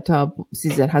know that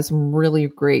CZ has some really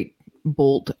great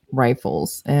bolt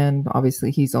rifles, and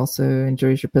obviously he's also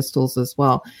enjoys your pistols as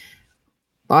well.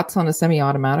 Thoughts on a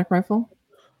semi-automatic rifle?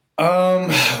 Are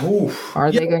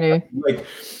they going to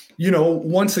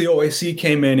once the OIC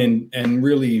came in and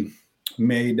really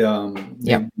made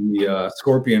the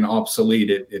Scorpion obsolete,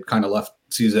 it kind of left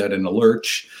CZ in a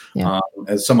lurch.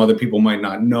 As some other people might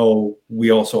not know,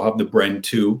 we also have the Bren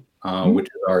 2, which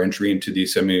is our entry into the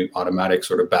semi-automatic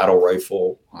sort of battle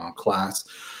rifle class.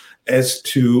 As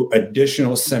to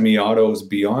additional semi-autos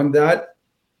beyond that,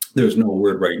 there's no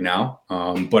word right now,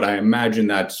 but I imagine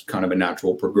that's kind of a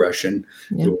natural progression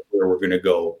to where we're going to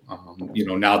go.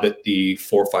 Now that the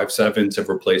 4.57s have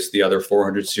replaced the other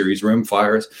 400 series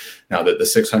rimfires, now that the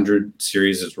 600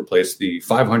 series has replaced the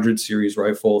 500 series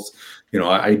rifles,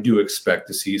 I do expect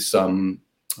to see some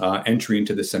entry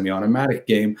into the semi-automatic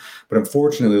game. But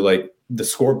unfortunately, like the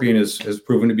Scorpion has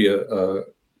proven to be a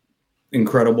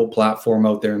incredible platform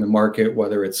out there in the market,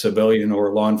 whether it's civilian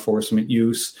or law enforcement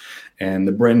use. And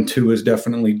the Bren 2 has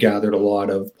definitely gathered a lot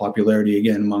of popularity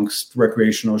again amongst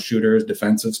recreational shooters,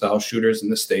 defensive style shooters in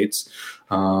the States,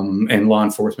 and law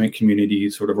enforcement community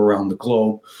sort of around the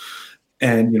globe.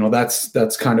 And,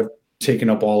 that's kind of taken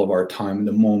up all of our time in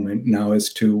the moment. Now,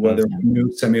 as to whether a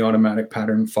new semi-automatic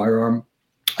pattern firearm,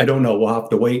 I don't know. We'll have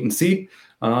to wait and see.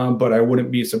 But I wouldn't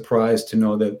be surprised to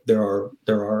know that there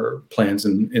are plans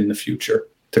in the future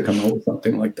to come out with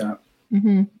something like that.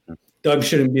 Doug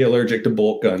shouldn't be allergic to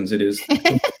bolt guns. It is.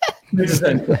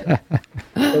 Don't be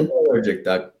allergic,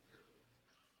 Doug.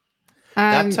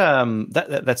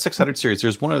 That 600 series.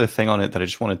 There's one other thing on it that I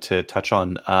just wanted to touch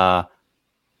on.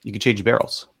 You can change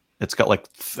barrels. It's got like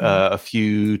a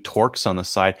few torques on the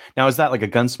side. Now, is that like a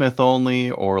gunsmith only,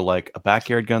 or like a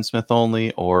backyard gunsmith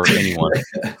only, or anyone?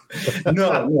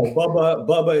 No.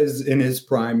 Bubba is in his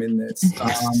prime in this.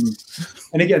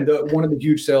 And again, one of the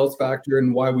huge sales factor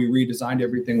and why we redesigned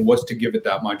everything was to give it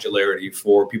that modularity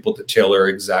for people to tailor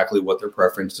exactly what their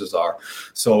preferences are.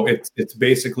 So it's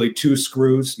basically 2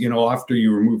 screws. After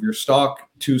you remove your stock,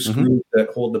 2 screws that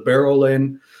hold the barrel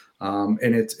in.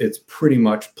 And it's pretty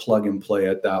much plug and play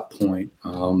at that point.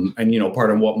 And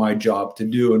part of what my job to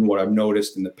do and what I've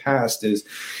noticed in the past is,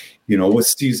 with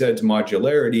CZ's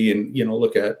modularity and,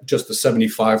 look at just the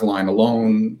 75 line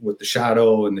alone with the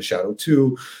Shadow and the Shadow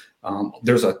 2,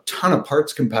 there's a ton of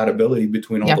parts compatibility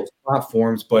between all those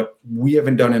platforms, but we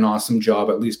haven't done an awesome job,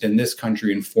 at least in this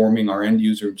country, informing our end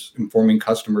users, informing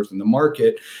customers in the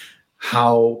market,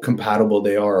 how compatible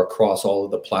they are across all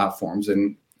of the platforms.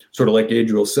 And sort of like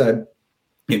Adriel said,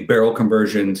 in barrel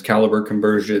conversions, caliber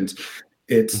conversions,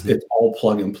 it's all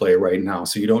plug and play right now.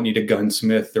 So you don't need a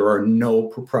gunsmith. There are no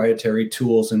proprietary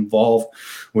tools involved,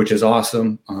 which is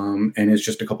awesome. And it's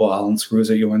just a couple of Allen screws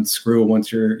that you unscrew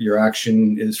once your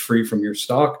action is free from your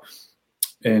stock.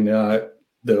 And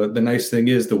the nice thing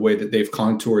is the way that they've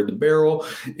contoured the barrel.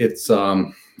 It's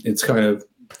kind of,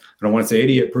 I don't want to say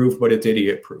idiot proof, but it's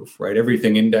idiot proof, right?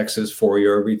 Everything indexes for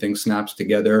you. Everything snaps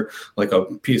together like a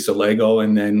piece of Lego.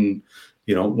 And then,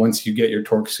 once you get your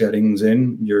torque settings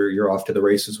in, you're off to the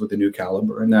races with the new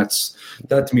caliber. And that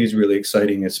to me is really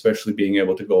exciting, especially being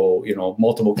able to go,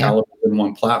 multiple calibers in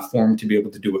one platform, to be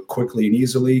able to do it quickly and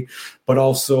easily, but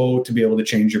also to be able to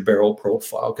change your barrel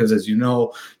profile. Because as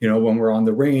when we're on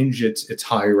the range, it's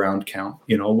high round count.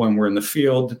 When we're in the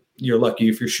field, you're lucky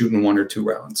if you're shooting 1 or 2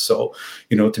 rounds. So,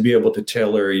 to be able to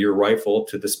tailor your rifle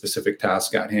to the specific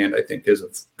task at hand, I think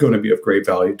is going to be of great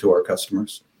value to our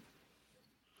customers.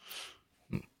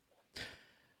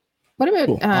 What about?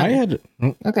 Cool.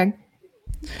 Okay,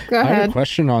 go ahead. I had a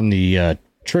question on the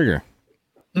trigger.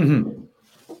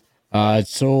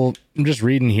 So I'm just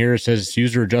reading here. It says it's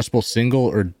user adjustable single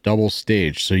or double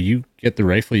stage. So you get the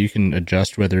rifle, you can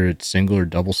adjust whether it's single or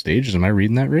double stage. Am I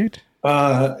reading that right?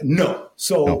 No.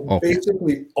 So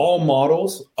basically all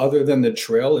models other than the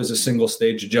Trail is a single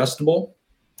stage adjustable.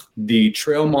 The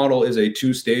Trail model is a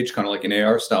 2-stage, kind of like an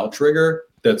AR style trigger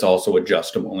that's also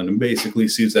adjustable. And it basically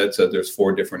CZ said there's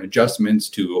 4 different adjustments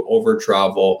to over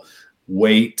travel,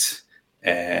 weight,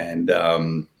 and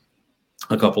a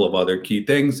couple of other key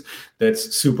things.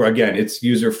 That's super, again, it's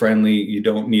user friendly. You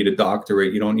don't need a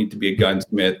doctorate. You don't need to be a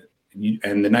gunsmith.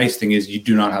 And the nice thing is you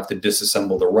do not have to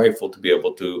disassemble the rifle to be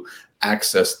able to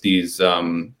access these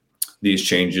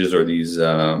changes or these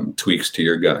tweaks to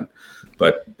your gun.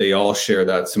 But they all share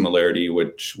that similarity,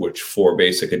 which 4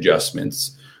 basic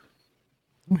adjustments.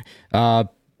 But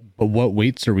what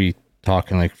weights are we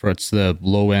talking? Like, what's the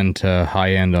low end to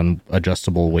high end on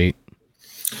adjustable weight?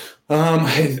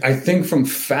 I think from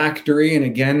factory, and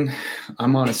again,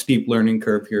 I'm on a steep learning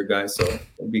curve here, guys, so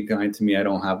be kind to me. I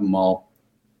don't have them all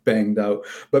banged out.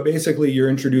 But basically, you're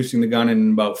introducing the gun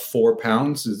in about 4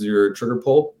 pounds is your trigger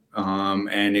pull,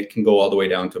 and it can go all the way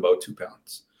down to about 2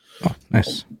 pounds. Oh,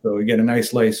 nice. So you get a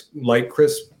nice light,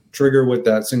 crisp trigger with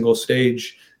that single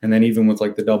stage. And then even with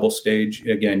like the double stage,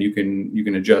 again, you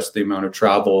can adjust the amount of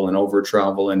travel and over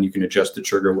travel, and you can adjust the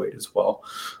trigger weight as well,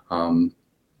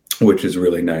 which is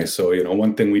really nice. So,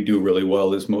 one thing we do really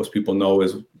well is most people know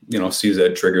is,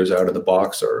 CZ triggers out of the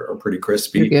box are pretty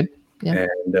crispy. You're good. Yeah.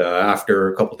 And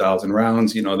after a couple thousand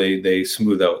rounds, they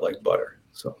smooth out like butter.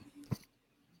 So,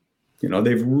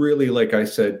 they've really, like I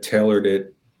said, tailored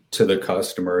it to the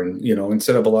customer. And,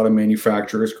 instead of a lot of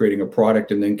manufacturers creating a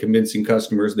product and then convincing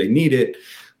customers they need it,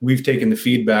 we've taken the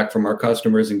feedback from our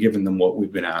customers and given them what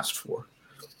we've been asked for.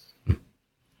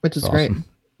 Which is awesome. Great.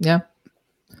 Yeah.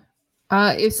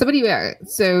 If somebody,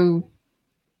 so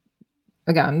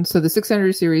the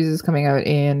 600 series is coming out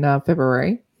in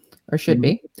February, or should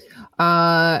be.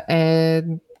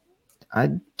 And I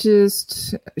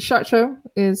just, SHOT Show,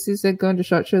 is CZ going to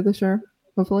SHOT Show this year,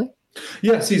 hopefully?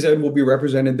 Yeah, CZ will be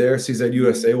represented there. CZ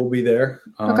USA will be there.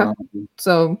 Okay.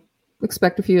 So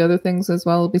expect a few other things as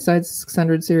well besides the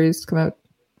 600 series to come out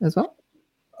as well?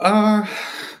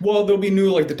 Well, there'll be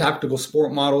new, like the tactical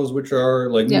sport models, which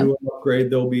are like new upgrade.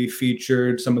 They'll be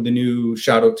featured. Some of the new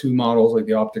Shadow 2 models, like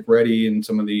the Optic Ready, and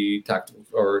some of the tactical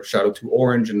or Shadow 2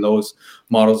 Orange, and those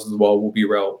models as well will be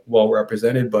well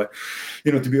represented. But,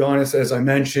 to be honest, as I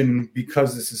mentioned,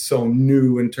 because this is so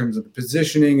new in terms of the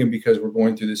positioning, and because we're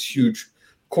going through this huge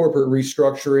corporate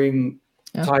restructuring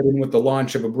tied in with the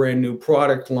launch of a brand new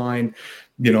product line,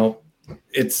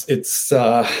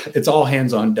 it's all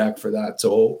hands on deck for that.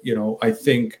 So, I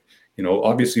think,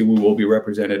 obviously we will be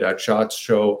represented at SHOT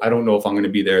Show. I don't know if I'm going to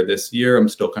be there this year. I'm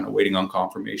still kind of waiting on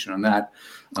confirmation on that.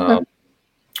 Okay.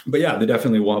 But yeah, they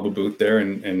definitely will have a booth there,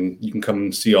 and you can come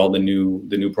and see all the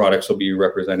new products will be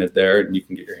represented there, and you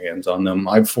can get your hands on them.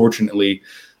 I've fortunately,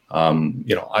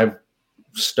 I've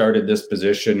started this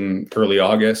position early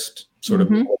August, sort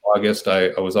of August. I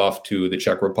was off to the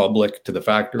Czech Republic to the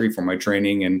factory for my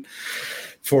training and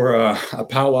for a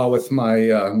powwow with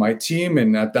my team.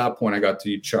 And at that point, I got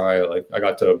to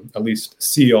at least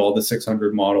see all the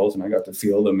 600 models, and I got to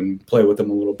feel them and play with them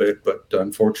a little bit. But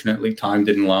unfortunately, time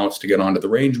didn't allow us to get onto the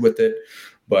range with it.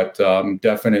 But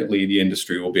definitely the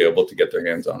industry will be able to get their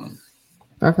hands on them.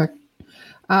 Perfect.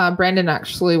 Brandon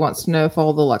actually wants to know if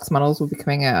all the Lux models will be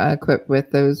coming equipped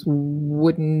with those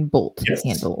wooden bolt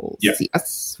handles.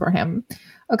 Yes, for him.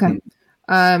 Okay.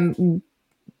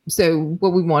 So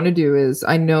what we want to do is,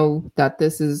 I know that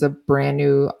this is a brand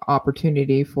new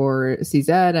opportunity for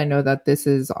CZ. I know that this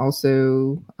is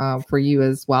also for you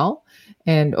as well.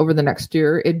 And over the next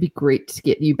year, it'd be great to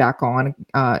get you back on,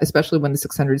 especially when the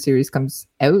 600 series comes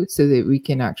out, so that we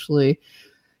can actually,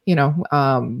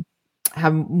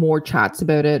 have more chats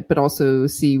about it, but also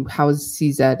see how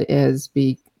CZ is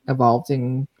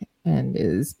evolving and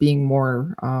is being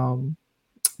more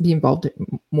be involved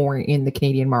more in the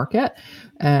Canadian market.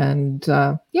 And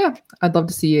I'd love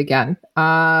to see you again.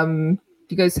 Do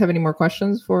you guys have any more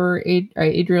questions for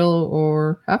Adriel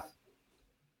or Hef?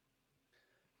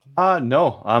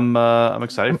 No, I'm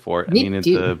excited for it. I mean, it's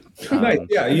nice.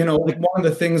 Yeah, one of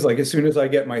the things, like, as soon as I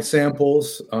get my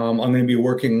samples, I'm going to be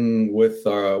working with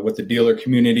the dealer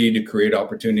community to create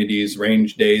opportunities,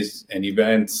 range days, and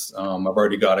events. I've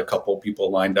already got a couple people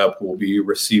lined up who will be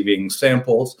receiving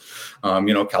samples.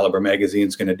 Caliber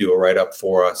Magazine's going to do a write-up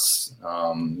for us.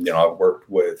 I've worked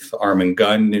with Armin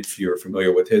Gunn, if you're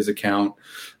familiar with his account.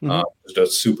 Just a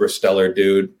super stellar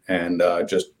dude, and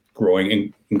just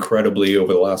growing incredibly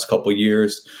over the last couple of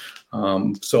years.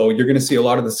 So you're going to see a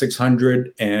lot of the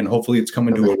 600, and hopefully it's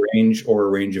coming to a range or a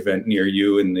range event near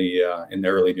you in the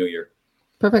early new year.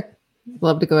 Perfect.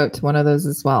 Love to go out to one of those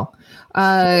as well.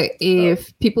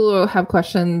 If people have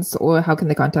questions, or how can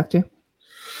they contact you?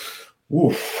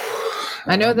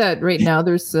 I know that right now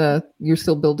there's you're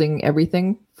still building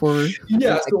everything for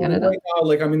Canada. Right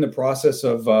now, I'm in the process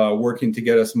of working to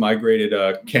get us migrated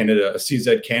a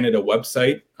CZ Canada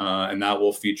website, and that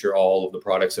will feature all of the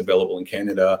products available in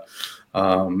Canada.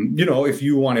 If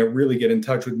you want to really get in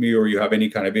touch with me, or you have any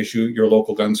kind of issue, your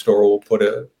local gun store will put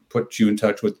you in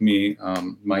touch with me.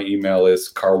 My email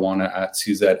is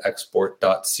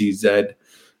caruana@czexport.cz.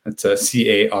 It's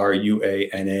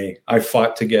Caruana. I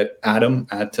fought to get Adam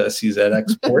at CZ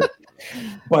Export,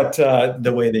 but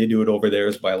the way they do it over there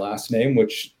is by last name,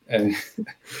 and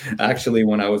actually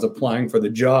when I was applying for the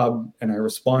job and I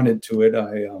responded to it,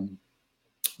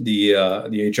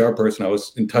 the HR person I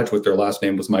was in touch with, their last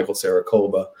name was Michael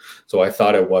Sarakoba. So I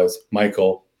thought it was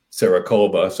Michael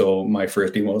Sarakoba. So my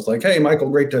first email was like, "Hey, Michael,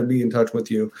 great to be in touch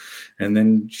with you." And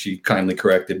then she kindly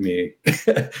corrected me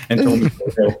and told me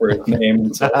to go for his name.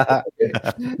 And so,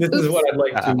 this is what I'd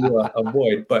like to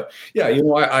avoid. But yeah,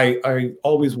 I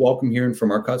always welcome hearing from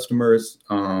our customers.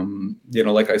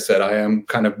 Like I said, I am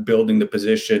kind of building the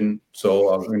position, so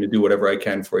I'm going to do whatever I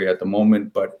can for you at the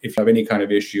moment. But if you have any kind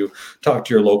of issue, talk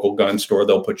to your local gun store.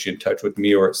 They'll put you in touch with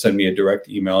me, or send me a direct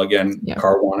email. Again,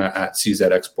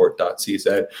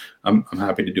 caruana@czexport.cz. I'm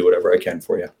happy to do whatever I can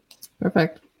for you.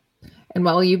 Perfect. And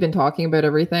while you've been talking about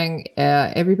everything,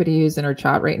 everybody who's in our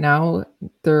chat right now,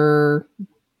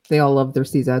 they all love their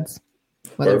CZs,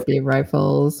 whether it be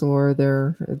rifles or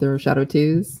their Shadow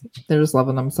 2s. They're just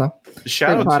loving them. So the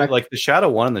Shadow 2, like the Shadow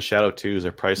 1 and the Shadow 2s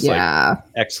are priced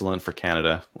excellent for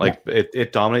Canada.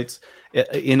 It dominates.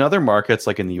 In other markets,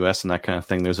 like in the US and that kind of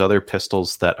thing, there's other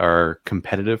pistols that are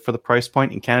competitive for the price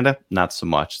point. In Canada, not so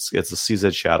much. It's the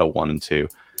CZ Shadow 1 and 2.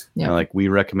 Yeah. And we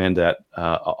recommend that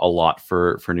a lot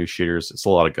for new shooters. It's a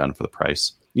lot of gun for the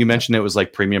price. You mentioned it was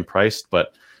premium priced,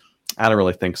 but I don't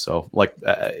really think so.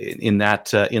 In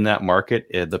that market,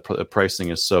 the pricing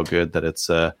is so good that it's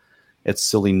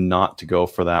silly not to go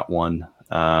for that one.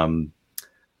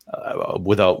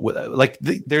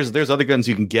 there's other guns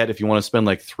you can get if you want to spend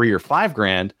like $3,000 or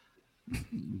 $5,000,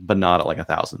 but not at like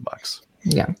 $1,000.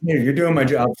 Yeah. You're doing my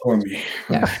job for me.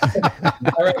 Yeah.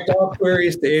 All right, all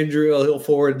queries to Andrew. He'll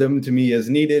forward them to me as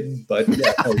needed. But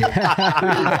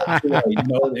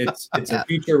it's a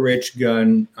feature-rich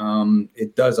gun.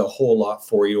 It does a whole lot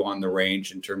for you on the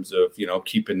range in terms of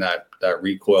keeping that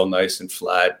recoil nice and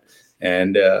flat.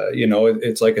 And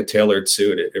it's like a tailored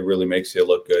suit. It really makes you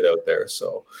look good out there.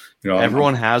 So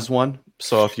everyone has one.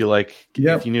 So if you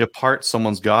if you need a part,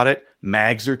 someone's got it.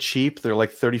 Mags are cheap. They're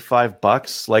like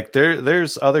 $35. Like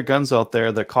there's other guns out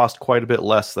there that cost quite a bit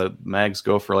less. That mags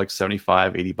go for like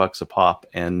 $75-$80 a pop,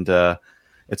 and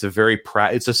it's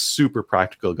a super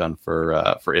practical gun for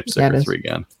IPSC or 3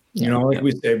 gun. Like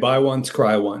we say, buy once,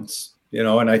 cry once.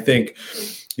 And I think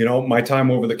my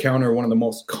time over the counter, one of the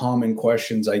most common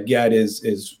questions I get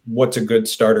is what's a good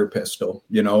starter pistol?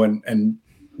 And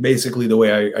basically the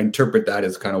way I interpret that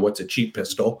is kind of what's a cheap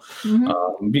pistol.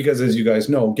 Because as you guys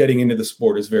know, getting into the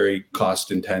sport is very cost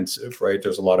intensive, right?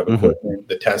 There's a lot of equipment.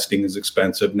 The testing is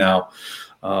expensive now.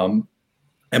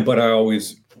 But I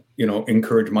always,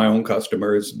 encourage my own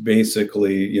customers,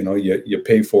 basically, you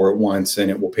pay for it once and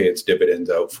it will pay its dividends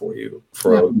out for you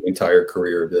for the entire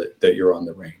career that you're on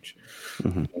the range.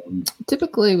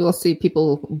 Typically, we'll see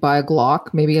people buy a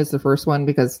Glock, maybe as the first one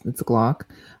because it's a Glock,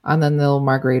 and then they'll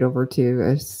migrate over to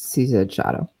a CZ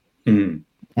Shadow.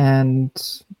 And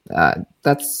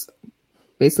that's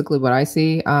basically what I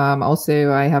see.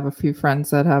 Also, I have a few friends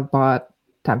that have bought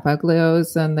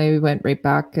Tampaglios, and they went right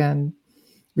back and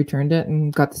returned it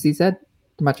and got the CZ.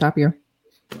 Much happier.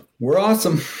 We're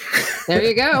awesome. There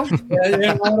you go. You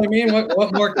know what I mean?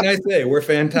 What more can I say? We're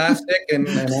fantastic, and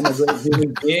I'm a great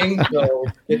human being. So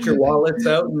get your wallets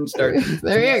out and start.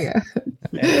 There you go.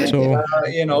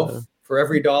 And, for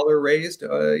every dollar raised,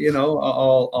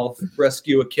 I'll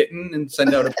rescue a kitten and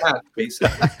send out a cat,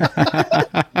 basically.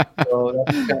 So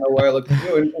that's kind of where I look to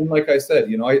do. And like I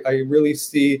said, I really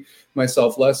see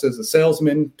myself less as a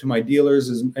salesman to my dealers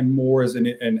and more as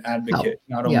an advocate,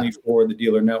 not only for the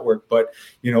dealer network, but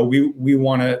we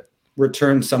want to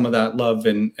return some of that love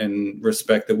and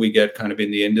respect that we get kind of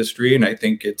in the industry. And I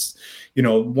think it's,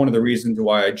 one of the reasons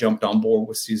why I jumped on board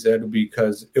with CZ,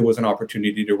 because it was an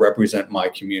opportunity to represent my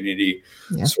community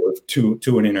sort of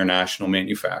to an international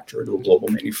manufacturer, to a global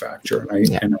manufacturer.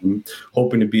 And I'm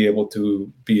hoping to be able to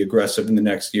be aggressive in the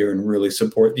next year and really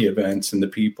support the events and the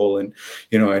people. And,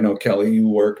 I know, Kelly, you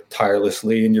work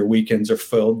tirelessly and your weekends are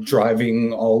filled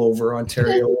driving all over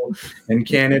Ontario and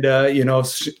Canada,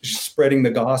 spreading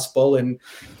the gospel. And,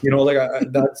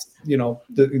 that's,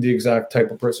 the exact type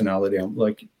of personality I'm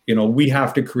like. We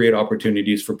have to create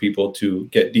opportunities for people to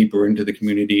get deeper into the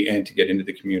community and to get into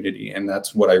the community. And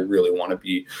that's what I really want to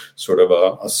be, sort of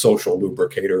a social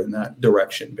lubricator in that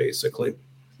direction, basically.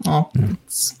 Oh,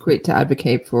 it's great to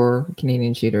advocate for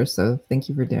Canadian shooters. So thank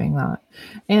you for doing that.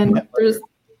 And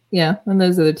and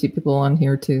there's other 2 people on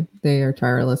here too. They are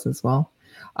tireless as well.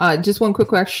 Just one quick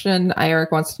question.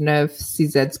 Eric wants to know if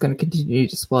CZ's going to continue to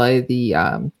display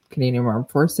the Canadian Armed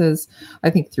Forces. I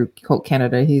think through Colt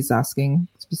Canada, he's asking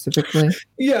specifically.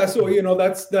 Yeah, so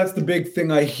that's the big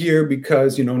thing I hear,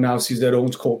 because now CZ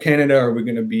owns Colt Canada. Are we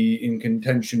going to be in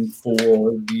contention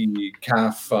for the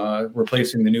CAF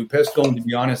replacing the new pistol? And to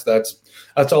be honest, that's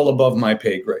all above my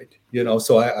pay grade.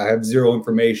 So I have zero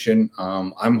information.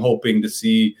 I'm hoping to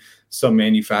see some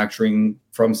manufacturing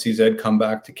from CZ come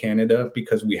back to Canada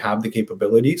because we have the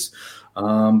capabilities.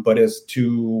 But as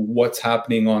to what's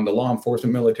happening on the law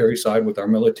enforcement military side with our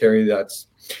military, that's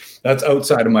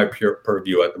outside of my pure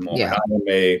purview at the moment. Yeah. I'm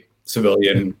a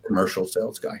civilian commercial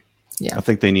sales guy. Yeah, I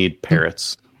think they need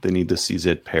parrots. They need the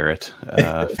CZ parrot.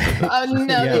 Oh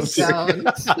no, they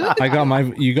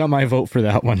don't. You got my vote for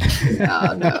that one.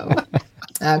 Oh no.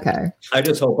 Okay. I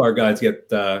just hope our guys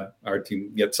our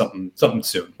team get something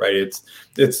soon, right?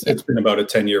 It's been about a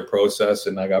 10-year process,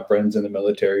 and I got friends in the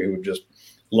military who would just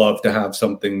love to have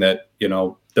something that,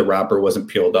 the wrapper wasn't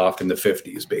peeled off in the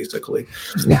 50s, basically.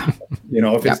 Yeah.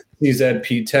 If it's CZ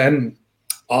P10,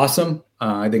 awesome.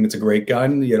 I think it's a great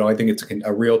gun. I think it's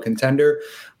a real contender.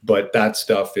 But that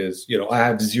stuff is, I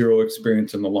have zero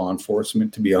experience in the law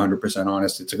enforcement, to be 100%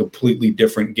 honest. It's a completely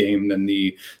different game than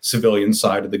the civilian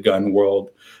side of the gun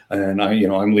world. And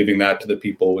I'm leaving that to the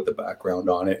people with the background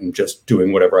on it and just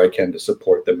doing whatever I can to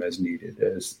support them as needed.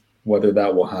 As whether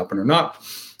that will happen or not,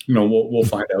 we'll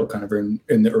find out kind of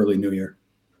in the early new year.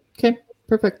 Okay,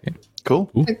 perfect.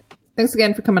 Cool. Thanks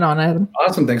again for coming on, Adam.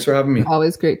 Awesome. Thanks for having me.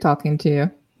 Always great talking to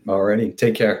you. Alrighty.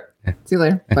 Take care. See you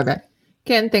later. Bye-bye.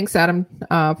 Ken, thanks, Adam,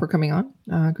 for coming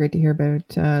on. Great to hear about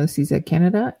CZ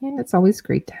Canada, and it's always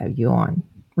great to have you on.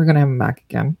 We're going to have him back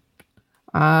again.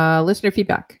 Listener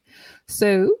feedback.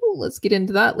 So let's get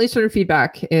into that. Listener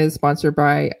feedback is sponsored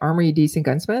by Armory Decent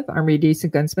Gunsmith. Armory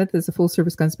Decent Gunsmith is a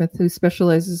full-service gunsmith who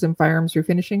specializes in firearms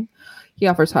refinishing. He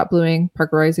offers hot bluing,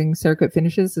 parkerizing, Cerakote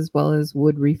finishes, as well as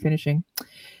wood refinishing.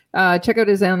 Check out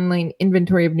his online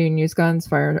inventory of new and used guns,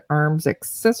 firearms,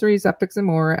 accessories, optics, and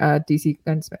more at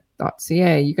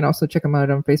dcgunsmith.ca. You can also check him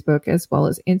out on Facebook as well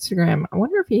as Instagram. I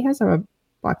wonder if he has a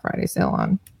Black Friday sale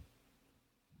on.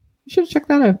 You should check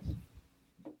that out.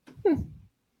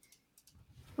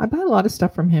 I buy a lot of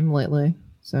stuff from him lately,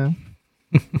 so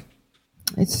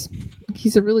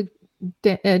he's a really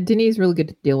Denny's really good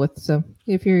to deal with. So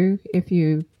if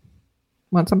you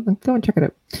want something, go and check it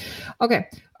out. Okay,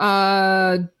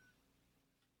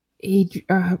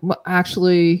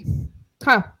 actually,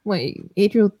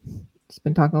 Adriel's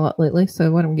been talking a lot lately, so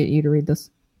why don't we get you to read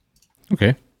this?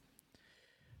 Okay.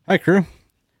 Hi, crew. I'm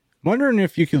wondering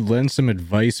if you could lend some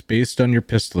advice based on your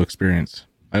pistol experience.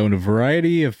 I own a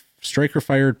variety of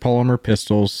striker-fired polymer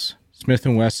pistols, Smith &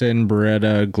 Wesson,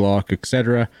 Beretta, Glock,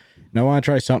 etc., and I want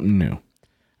to try something new.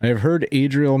 I have heard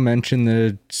Adriel mention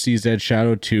the CZ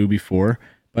Shadow 2 before,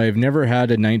 but I've never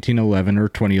had a 1911 or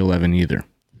 2011 either.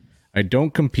 I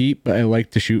don't compete, but I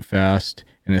like to shoot fast,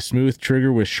 and a smooth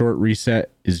trigger with short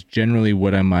reset is generally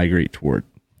what I migrate toward.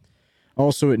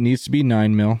 Also, it needs to be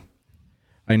 9mm.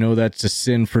 I know that's a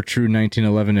sin for true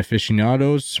 1911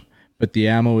 aficionados, but the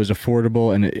ammo is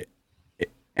affordable,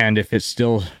 and if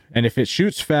it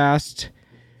shoots fast,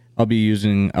 I'll be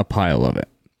using a pile of it.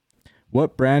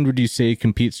 What brand would you say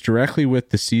competes directly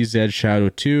with the CZ Shadow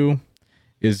 2?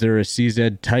 Is there a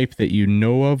CZ type that you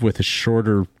know of with a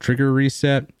shorter trigger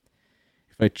reset?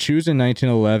 If I choose a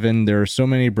 1911, there are so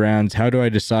many brands. How do I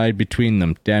decide between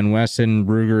them? Dan Wesson,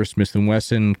 Ruger, Smith &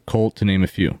 Wesson, Colt, to name a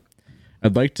few.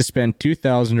 I'd like to spend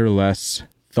 $2,000 or less.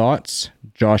 Thoughts?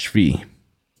 Josh V.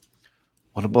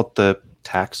 What about the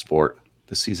TAC Sport?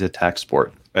 The CZ TAC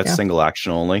Sport. That's single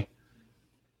action only.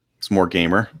 It's more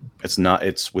gamer.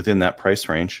 It's within that price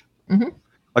range. Mm-hmm.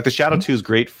 Like the Shadow 2 is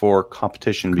great for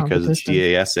competition because it's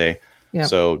DASA. Yep.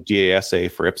 So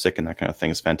DASA for IPSC and that kind of thing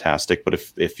is fantastic. But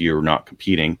if you're not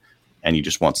competing and you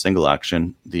just want single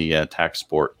action, the TAC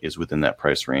Sport is within that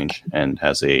price range and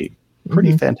has a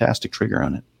pretty fantastic trigger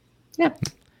on it. Yeah.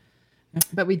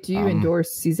 But we do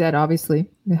endorse CZ, obviously.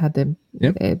 We had them.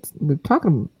 Yep. We're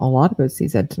talking a lot about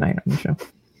CZ tonight on the show.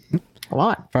 A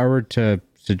lot. If I were to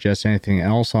suggest anything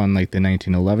else on like the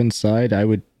 1911 side, I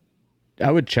would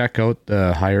check out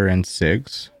the higher end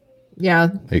SIGs. Yeah.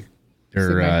 Like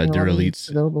their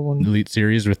elite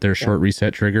series with their short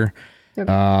reset trigger. Yep.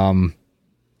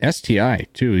 STI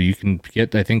too. You can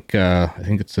get I think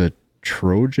it's a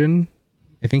Trojan.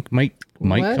 I think might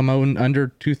come out under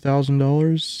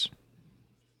 $2,000.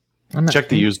 Check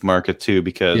the used market too,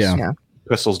 because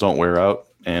pistols don't wear out,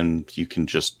 and you can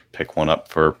just pick one up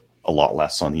for a lot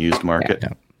less on the used market.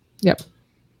 Yep.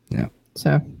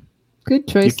 So, good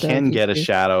choice. You can get a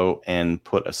Shadow and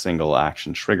put a single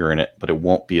action trigger in it, but it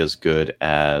won't be as good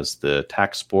as the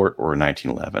TAC Sport or a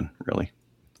 1911, really.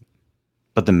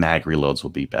 But the mag reloads will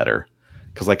be better,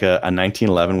 because like a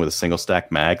 1911 with a single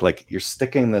stack mag, like you're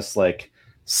sticking this like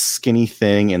skinny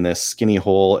thing in this skinny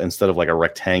hole instead of like a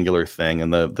rectangular thing,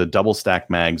 and the double stack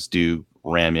mags do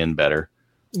ram in better.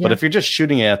 But if you're just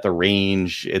shooting it at the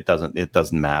range, it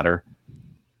doesn't matter.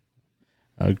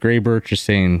 Gray Birch is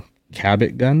saying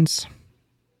Cabot guns.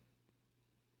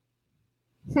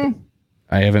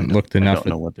 I haven't looked enough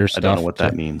at their stuff. I don't know what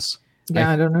that means.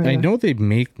 I don't know. I know they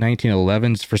make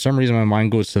 1911s. For some reason, my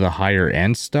mind goes to the higher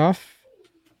end stuff,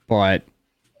 but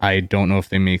I don't know if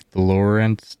they make the lower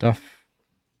end stuff.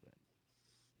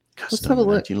 Custom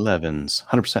 1911s,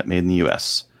 100% made in the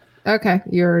U.S. Okay,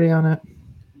 you're already on it.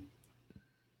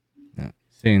 Yeah.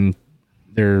 Saying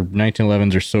their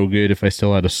 1911s are so good, if I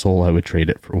still had a soul, I would trade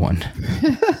it for one.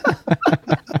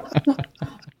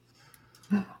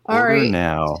 All right.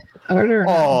 Now. Order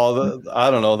now.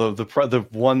 I don't know. The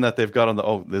one that they've got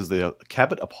on is the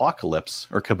Cabot Apocalypse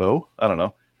or Cabot. I don't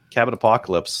know. Cabot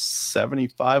Apocalypse,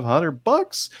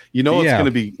 $7,500. You know it's going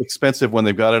to be expensive when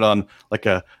they've got it on like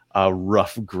a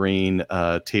rough green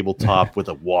tabletop with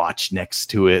a watch next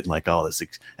to it, like all this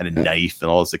and a knife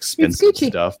and all this expensive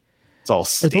stuff. It's all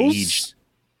staged.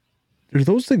 Are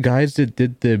those the guys that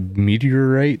did the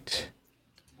Meteorite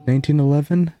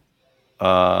 1911?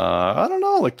 I don't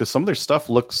know. Like some of their stuff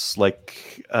looks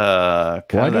like kind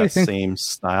of that same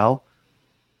style.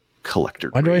 Collector.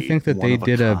 Why do I think that they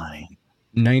did a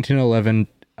 1911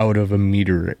 out of a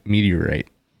meteorite?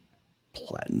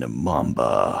 Platinum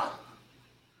Mamba.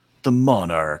 The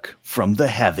monarch from the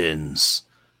heavens.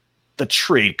 The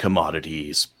trade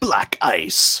commodities. Black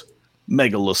ice.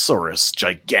 Megalosaurus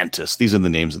gigantus. These are the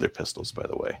names of their pistols, by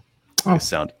the way. They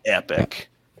sound epic.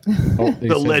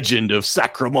 The Legend of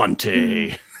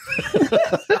Sacramonte.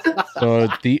 So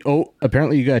the oak.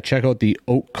 Apparently, you got to check out the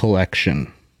oak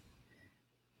collection.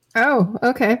 Oh,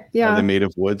 okay, yeah. Are they made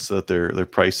of wood so that they're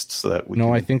priced so that we?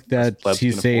 No, I think that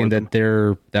he's saying that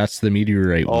that's the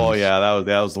meteorite. Oh ones. yeah,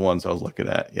 that was the ones I was looking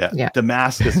at. Yeah.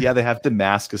 Damascus. Yeah, they have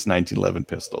Damascus 1911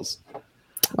 pistols.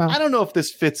 Well, I don't know if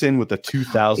this fits in with the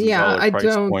 $2,000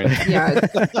 price point. Yeah,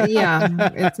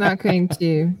 it's not going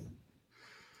to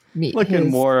meet. Looking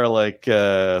more like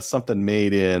something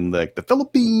made in like the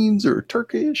Philippines or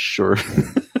Turkish or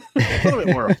a little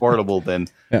bit more affordable than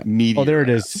meteor. Oh, there it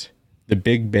is. The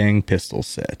Big Bang pistol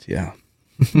set. Yeah.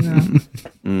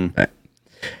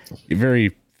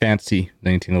 Very fancy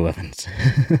 1911s.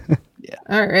 Yeah.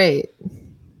 All right.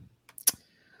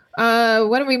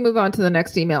 Why don't we move on to the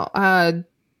next email?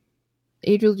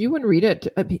 Adriel, do you want to read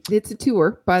it? It's a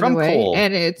tour, by the way, Cole.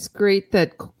 And it's great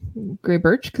that Grey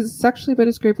Birch, because it's actually about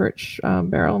his Grey Birch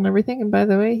barrel and everything. And by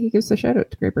the way, he gives a shout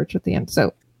out to Grey Birch at the end.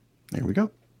 So there we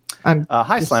go.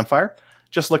 Hi, Slamfire.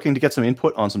 Just looking to get some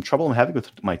input on some trouble I'm having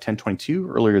with my 1022.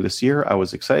 Earlier this year, I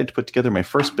was excited to put together my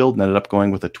first build and ended up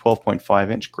going with a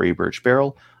 12.5-inch Grey Birch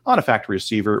barrel on a factory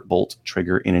receiver bolt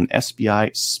trigger in an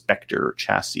SBI Spectre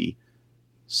chassis.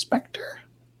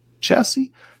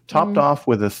 Topped off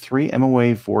with a 3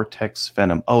 MOA Vortex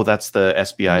Venom. Oh, that's the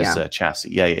SBI's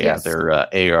chassis. Yeah. Yes. Their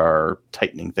AR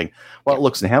tightening thing. Well, it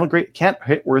looks and handle great. Can't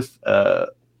hit worth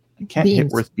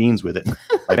beans with it.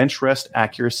 My bench rest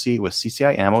accuracy with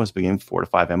CCI ammo is beginning 4 to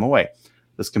 5 MOA.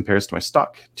 This compares to my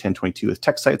stock 1022 with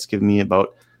tech sights, giving me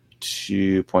about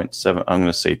 2.7. I'm going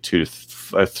to say 3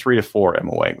 to 4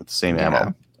 MOA with the same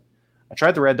ammo. I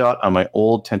tried the red dot on my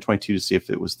old 1022 to see if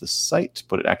it was the sight,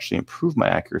 but it actually improved my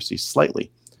accuracy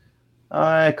slightly.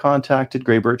 I contacted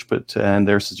Grey Birch, and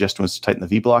their suggestion was to tighten the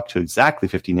V block to exactly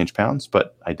 15 inch-pounds,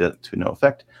 but I did it to no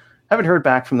effect. Haven't heard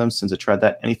back from them since I tried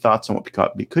that. Any thoughts on what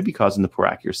could be causing the poor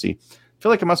accuracy? I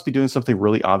feel like I must be doing something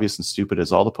really obvious and stupid,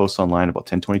 as all the posts online about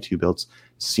 1022 builds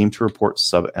seem to report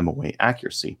sub-MOA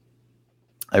accuracy.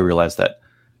 I realize that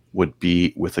would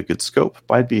be with a good scope,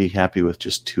 but I'd be happy with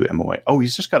just 2 MOA. Oh,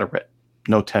 he's just got a red.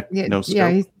 No tech, no scope.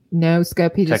 Yeah, no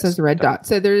scope. He just has a red dot.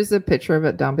 So there's a picture of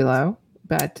it down below.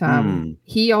 But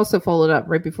he also followed up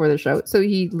right before the show. So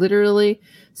he literally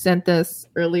sent this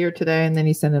earlier today, and then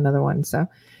he sent another one. So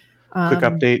quick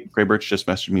update. Grey Birch just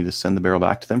messaged me to send the barrel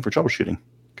back to them for troubleshooting.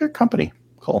 Good company.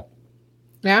 Cool.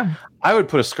 Yeah. I would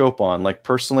put a scope on. Like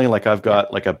personally, like I've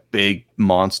got like a big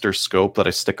monster scope that I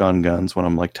stick on guns when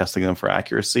I'm like testing them for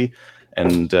accuracy.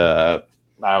 And I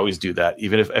always do that.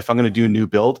 Even if I'm going to do a new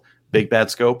build, big bad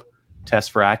scope,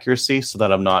 test for accuracy so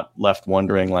that I'm not left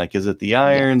wondering, like, is it the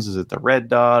irons? Is it the red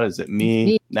dot? Is it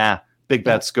me? Nah, big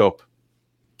bad scope.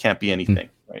 Can't be anything,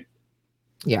 right?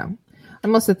 Yeah.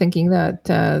 I'm also thinking that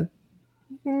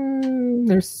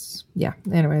anyways.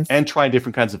 And try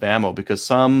different kinds of ammo, because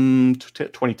some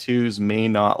 22s may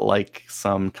not like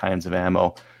some kinds of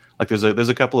ammo. Like there's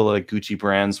a couple of like Gucci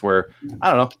brands where, I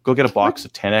don't know, go get a box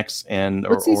of 10X and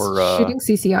or shooting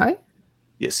CCI?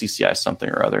 Yeah, CCI something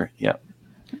or other. Yeah.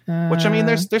 Which I mean,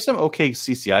 there's some okay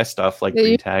CCI stuff like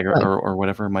Green Tag or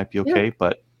whatever might be okay,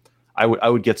 but I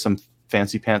would get some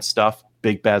fancy pants stuff,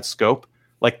 big bad scope,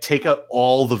 like take out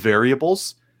all the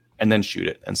variables and then shoot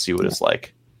it and see what it's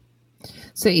like.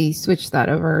 So you switch that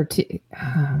over to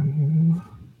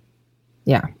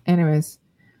anyways,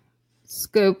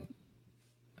 scope,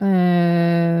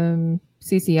 CCI.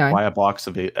 Buy a box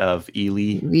of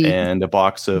Ely and a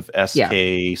box of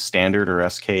SK Standard or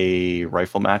SK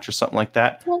Rifle Match or something like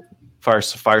that. Well,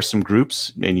 fire some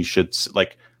groups, and you should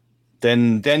like.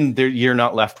 Then you're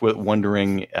not left with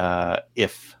wondering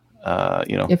if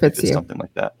it's something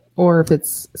like that, or if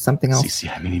it's something else.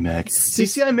 CCI Mini Mag.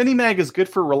 CCI Mini Mag is good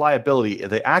for reliability.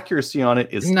 The accuracy on it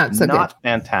is not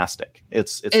fantastic.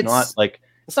 It's not like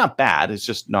it's not bad. It's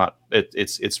just not.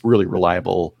 It's really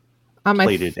reliable. On my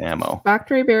plated ammo.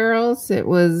 Factory barrels, it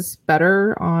was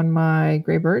better on my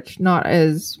Grey Birch. Not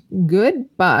as good,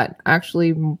 but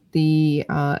actually the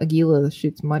Aguila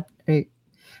shoots much.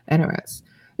 Anyways,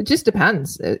 it just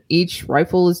depends. Each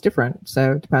rifle is different,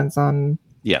 so it depends on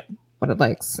what it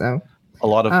likes. So a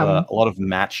lot of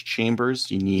match chambers,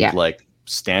 you need like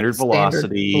standard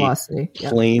velocity,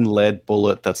 plain lead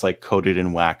bullet that's like coated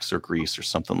in wax or grease or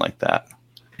something like that.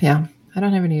 Yeah. I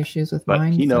don't have any issues with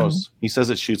mine. But he knows. He says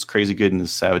it shoots crazy good in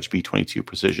his Savage B22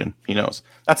 Precision. He knows.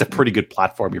 That's a pretty good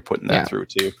platform you're putting that through,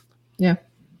 too. Yeah.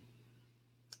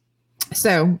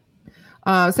 So,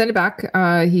 send it back.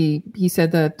 He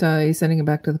said that he's sending it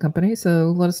back to the company.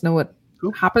 So, let us know what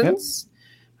happens.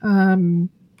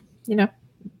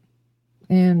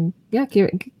 and yeah, give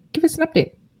us an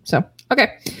update. So,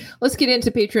 okay, let's get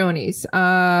into Patreonies.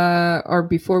 Or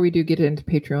before we do get into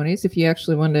Patreonies, if you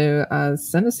actually want to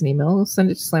send us an email,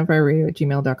 send it to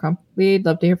slamfireradio@gmail.com. We'd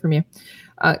love to hear from you.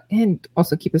 And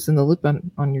also keep us in the loop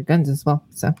on your guns as well.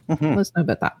 So let us know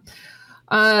about that.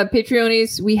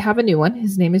 Patreonies, we have a new one.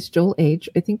 His name is Joel H.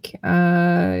 I think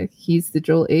he's the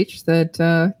Joel H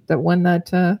that won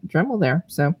that Dremel there.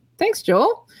 So thanks,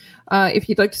 Joel. If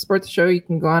you'd like to support the show, you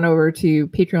can go on over to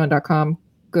patreon.com.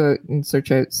 Go and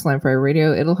search out Slamfire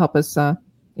Radio. It'll help us,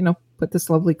 put this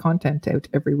lovely content out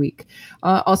every week.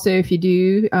 Also, if you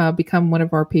do become one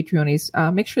of our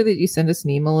Patreonies, make sure that you send us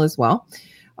an email as well.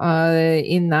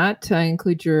 In that,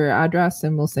 include your address,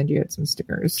 and we'll send you out some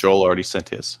stickers. Joel already sent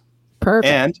his.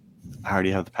 Perfect. And I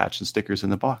already have the patch and stickers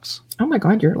in the box. Oh my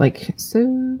God, you're like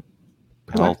so.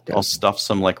 I'll stuff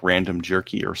some like random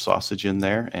jerky or sausage in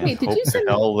there, and Wait, hope to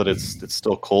hell that it's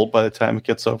still cold by the time it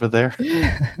gets over there.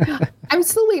 I'm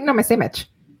still waiting on my sandwich.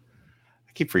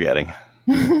 I keep forgetting.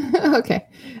 Okay.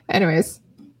 Anyways,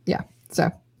 yeah.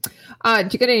 So,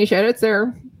 did you get any shout outs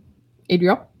there,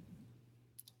 Adriel?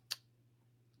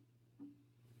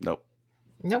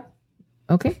 Nope.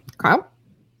 Okay. Kyle?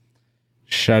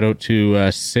 Shout out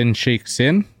to Sin Shake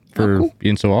Sin for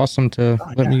being so awesome to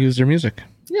let me use their music.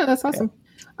 Yeah, that's awesome.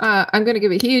 I'm going to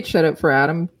give a huge shout out for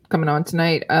Adam coming on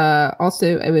tonight.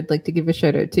 Also, I would like to give a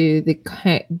shout out to the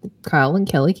Kyle and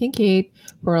Kelly Kincaid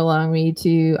for allowing me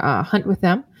to hunt with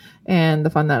them and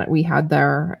the fun that we had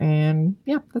there. And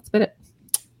yeah, that's about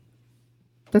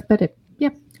it. Yeah,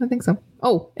 I think so.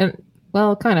 Oh, and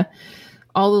well, kind of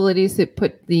all the ladies that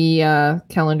put the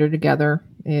calendar together.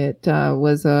 It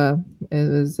was a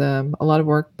lot of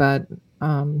work, but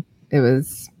it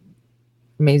was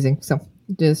amazing. So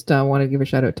just want to give a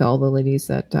shout out to all the ladies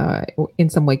that in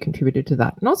some way contributed to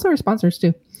that, and also our sponsors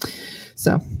too.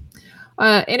 So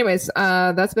anyways,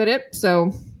 that's about it.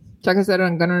 So check us out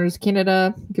on Gun Owners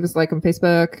Canada. Give us a like on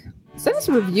Facebook. Send us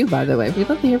a review, by the way. We'd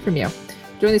love to hear from you.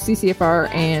 Join the CCFR,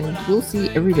 and we'll see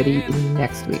everybody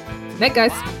next week. Night,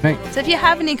 guys. Night. So if you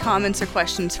have any comments or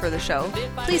questions for the show,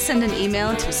 please send an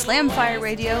email to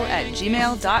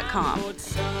slamfireradio@gmail.com.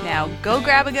 Now go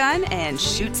grab a gun and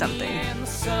shoot something.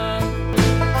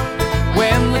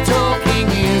 When the talking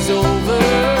is over,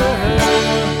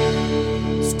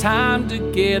 it's time to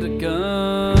get a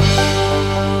gun.